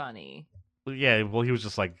necessarily funny. Yeah, well, he was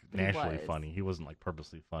just like naturally funny. He wasn't like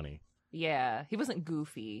purposely funny. Yeah, he wasn't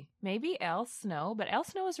goofy. Maybe Al Snow, but Al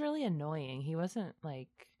Snow was really annoying. He wasn't like,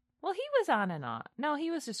 well, he was on and off. No,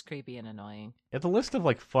 he was just creepy and annoying. Yeah, the list of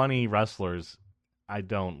like funny wrestlers, I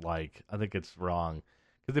don't like. I think it's wrong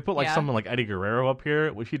because they put like someone like Eddie Guerrero up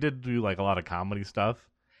here, which he did do like a lot of comedy stuff.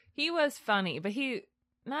 He was funny, but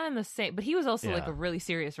not in the same. But he was also like a really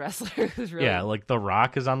serious wrestler who's really like The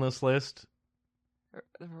Rock is on this list.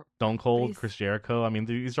 Stone Cold, Chris Jericho. I mean,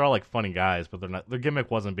 these are all like funny guys, but they're not. Their gimmick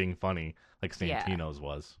wasn't being funny like Santino's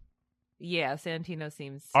was. Yeah, Santino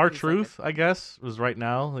seems. R-Truth, like I guess, was right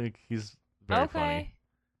now. Like he's very funny.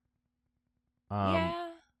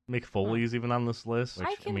 Mick Foley's even on this list. Which,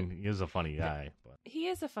 I mean, he is a funny guy. But he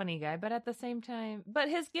is a funny guy, but at the same time,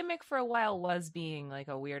 his gimmick for a while was being like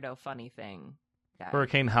a weirdo funny thing. Guy.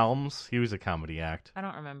 Hurricane Helms, he was a comedy act. I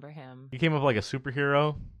don't remember him. He came up like a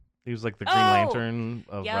superhero. He was like the Green Lantern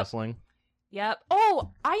of wrestling. Yep.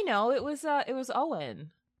 Oh, I know. It was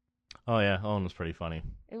Owen. Oh yeah, Owen was pretty funny.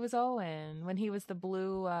 It was Owen when he was the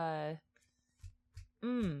blue. I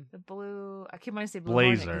keep wanting to say blue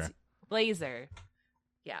Blazer. Blazer.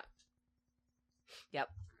 Yeah.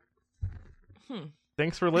 Yep.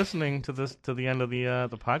 Thanks for listening to the end of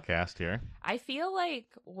the podcast here. I feel like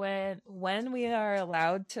when we are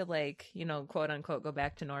allowed to quote unquote go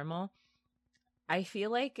back to normal, I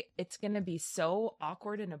feel like it's going to be so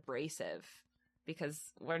awkward and abrasive because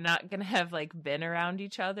we're not going to have been around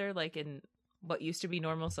each other in what used to be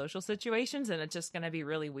normal social situations, and it's just going to be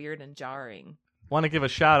really weird and jarring. Want to give a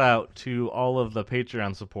shout out to all of the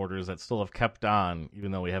Patreon supporters that still have kept on,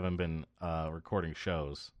 even though we haven't been recording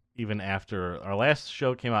shows. Even after our last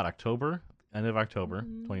show came out end of October,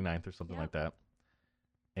 29th or something like that.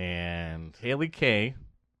 And Haley K,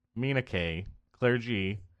 Mina K, Claire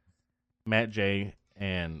G, Matt J,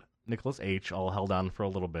 and Nicholas H all held on for a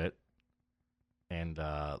little bit. And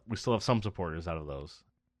we still have some supporters out of those.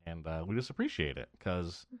 And we just appreciate it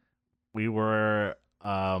because we were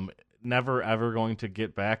never, ever going to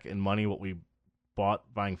get back in money what we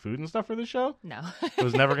bought buying food and stuff for the show. No. It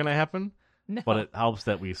was never going to happen. No. But it helps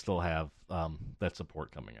that we still have that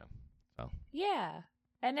support coming in. So. Yeah.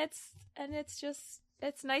 And it's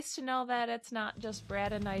nice to know that it's not just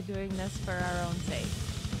Brad and I doing this for our own sake.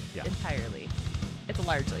 Yeah. Entirely. It's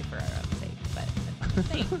largely for our own sake, but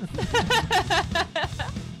thanks.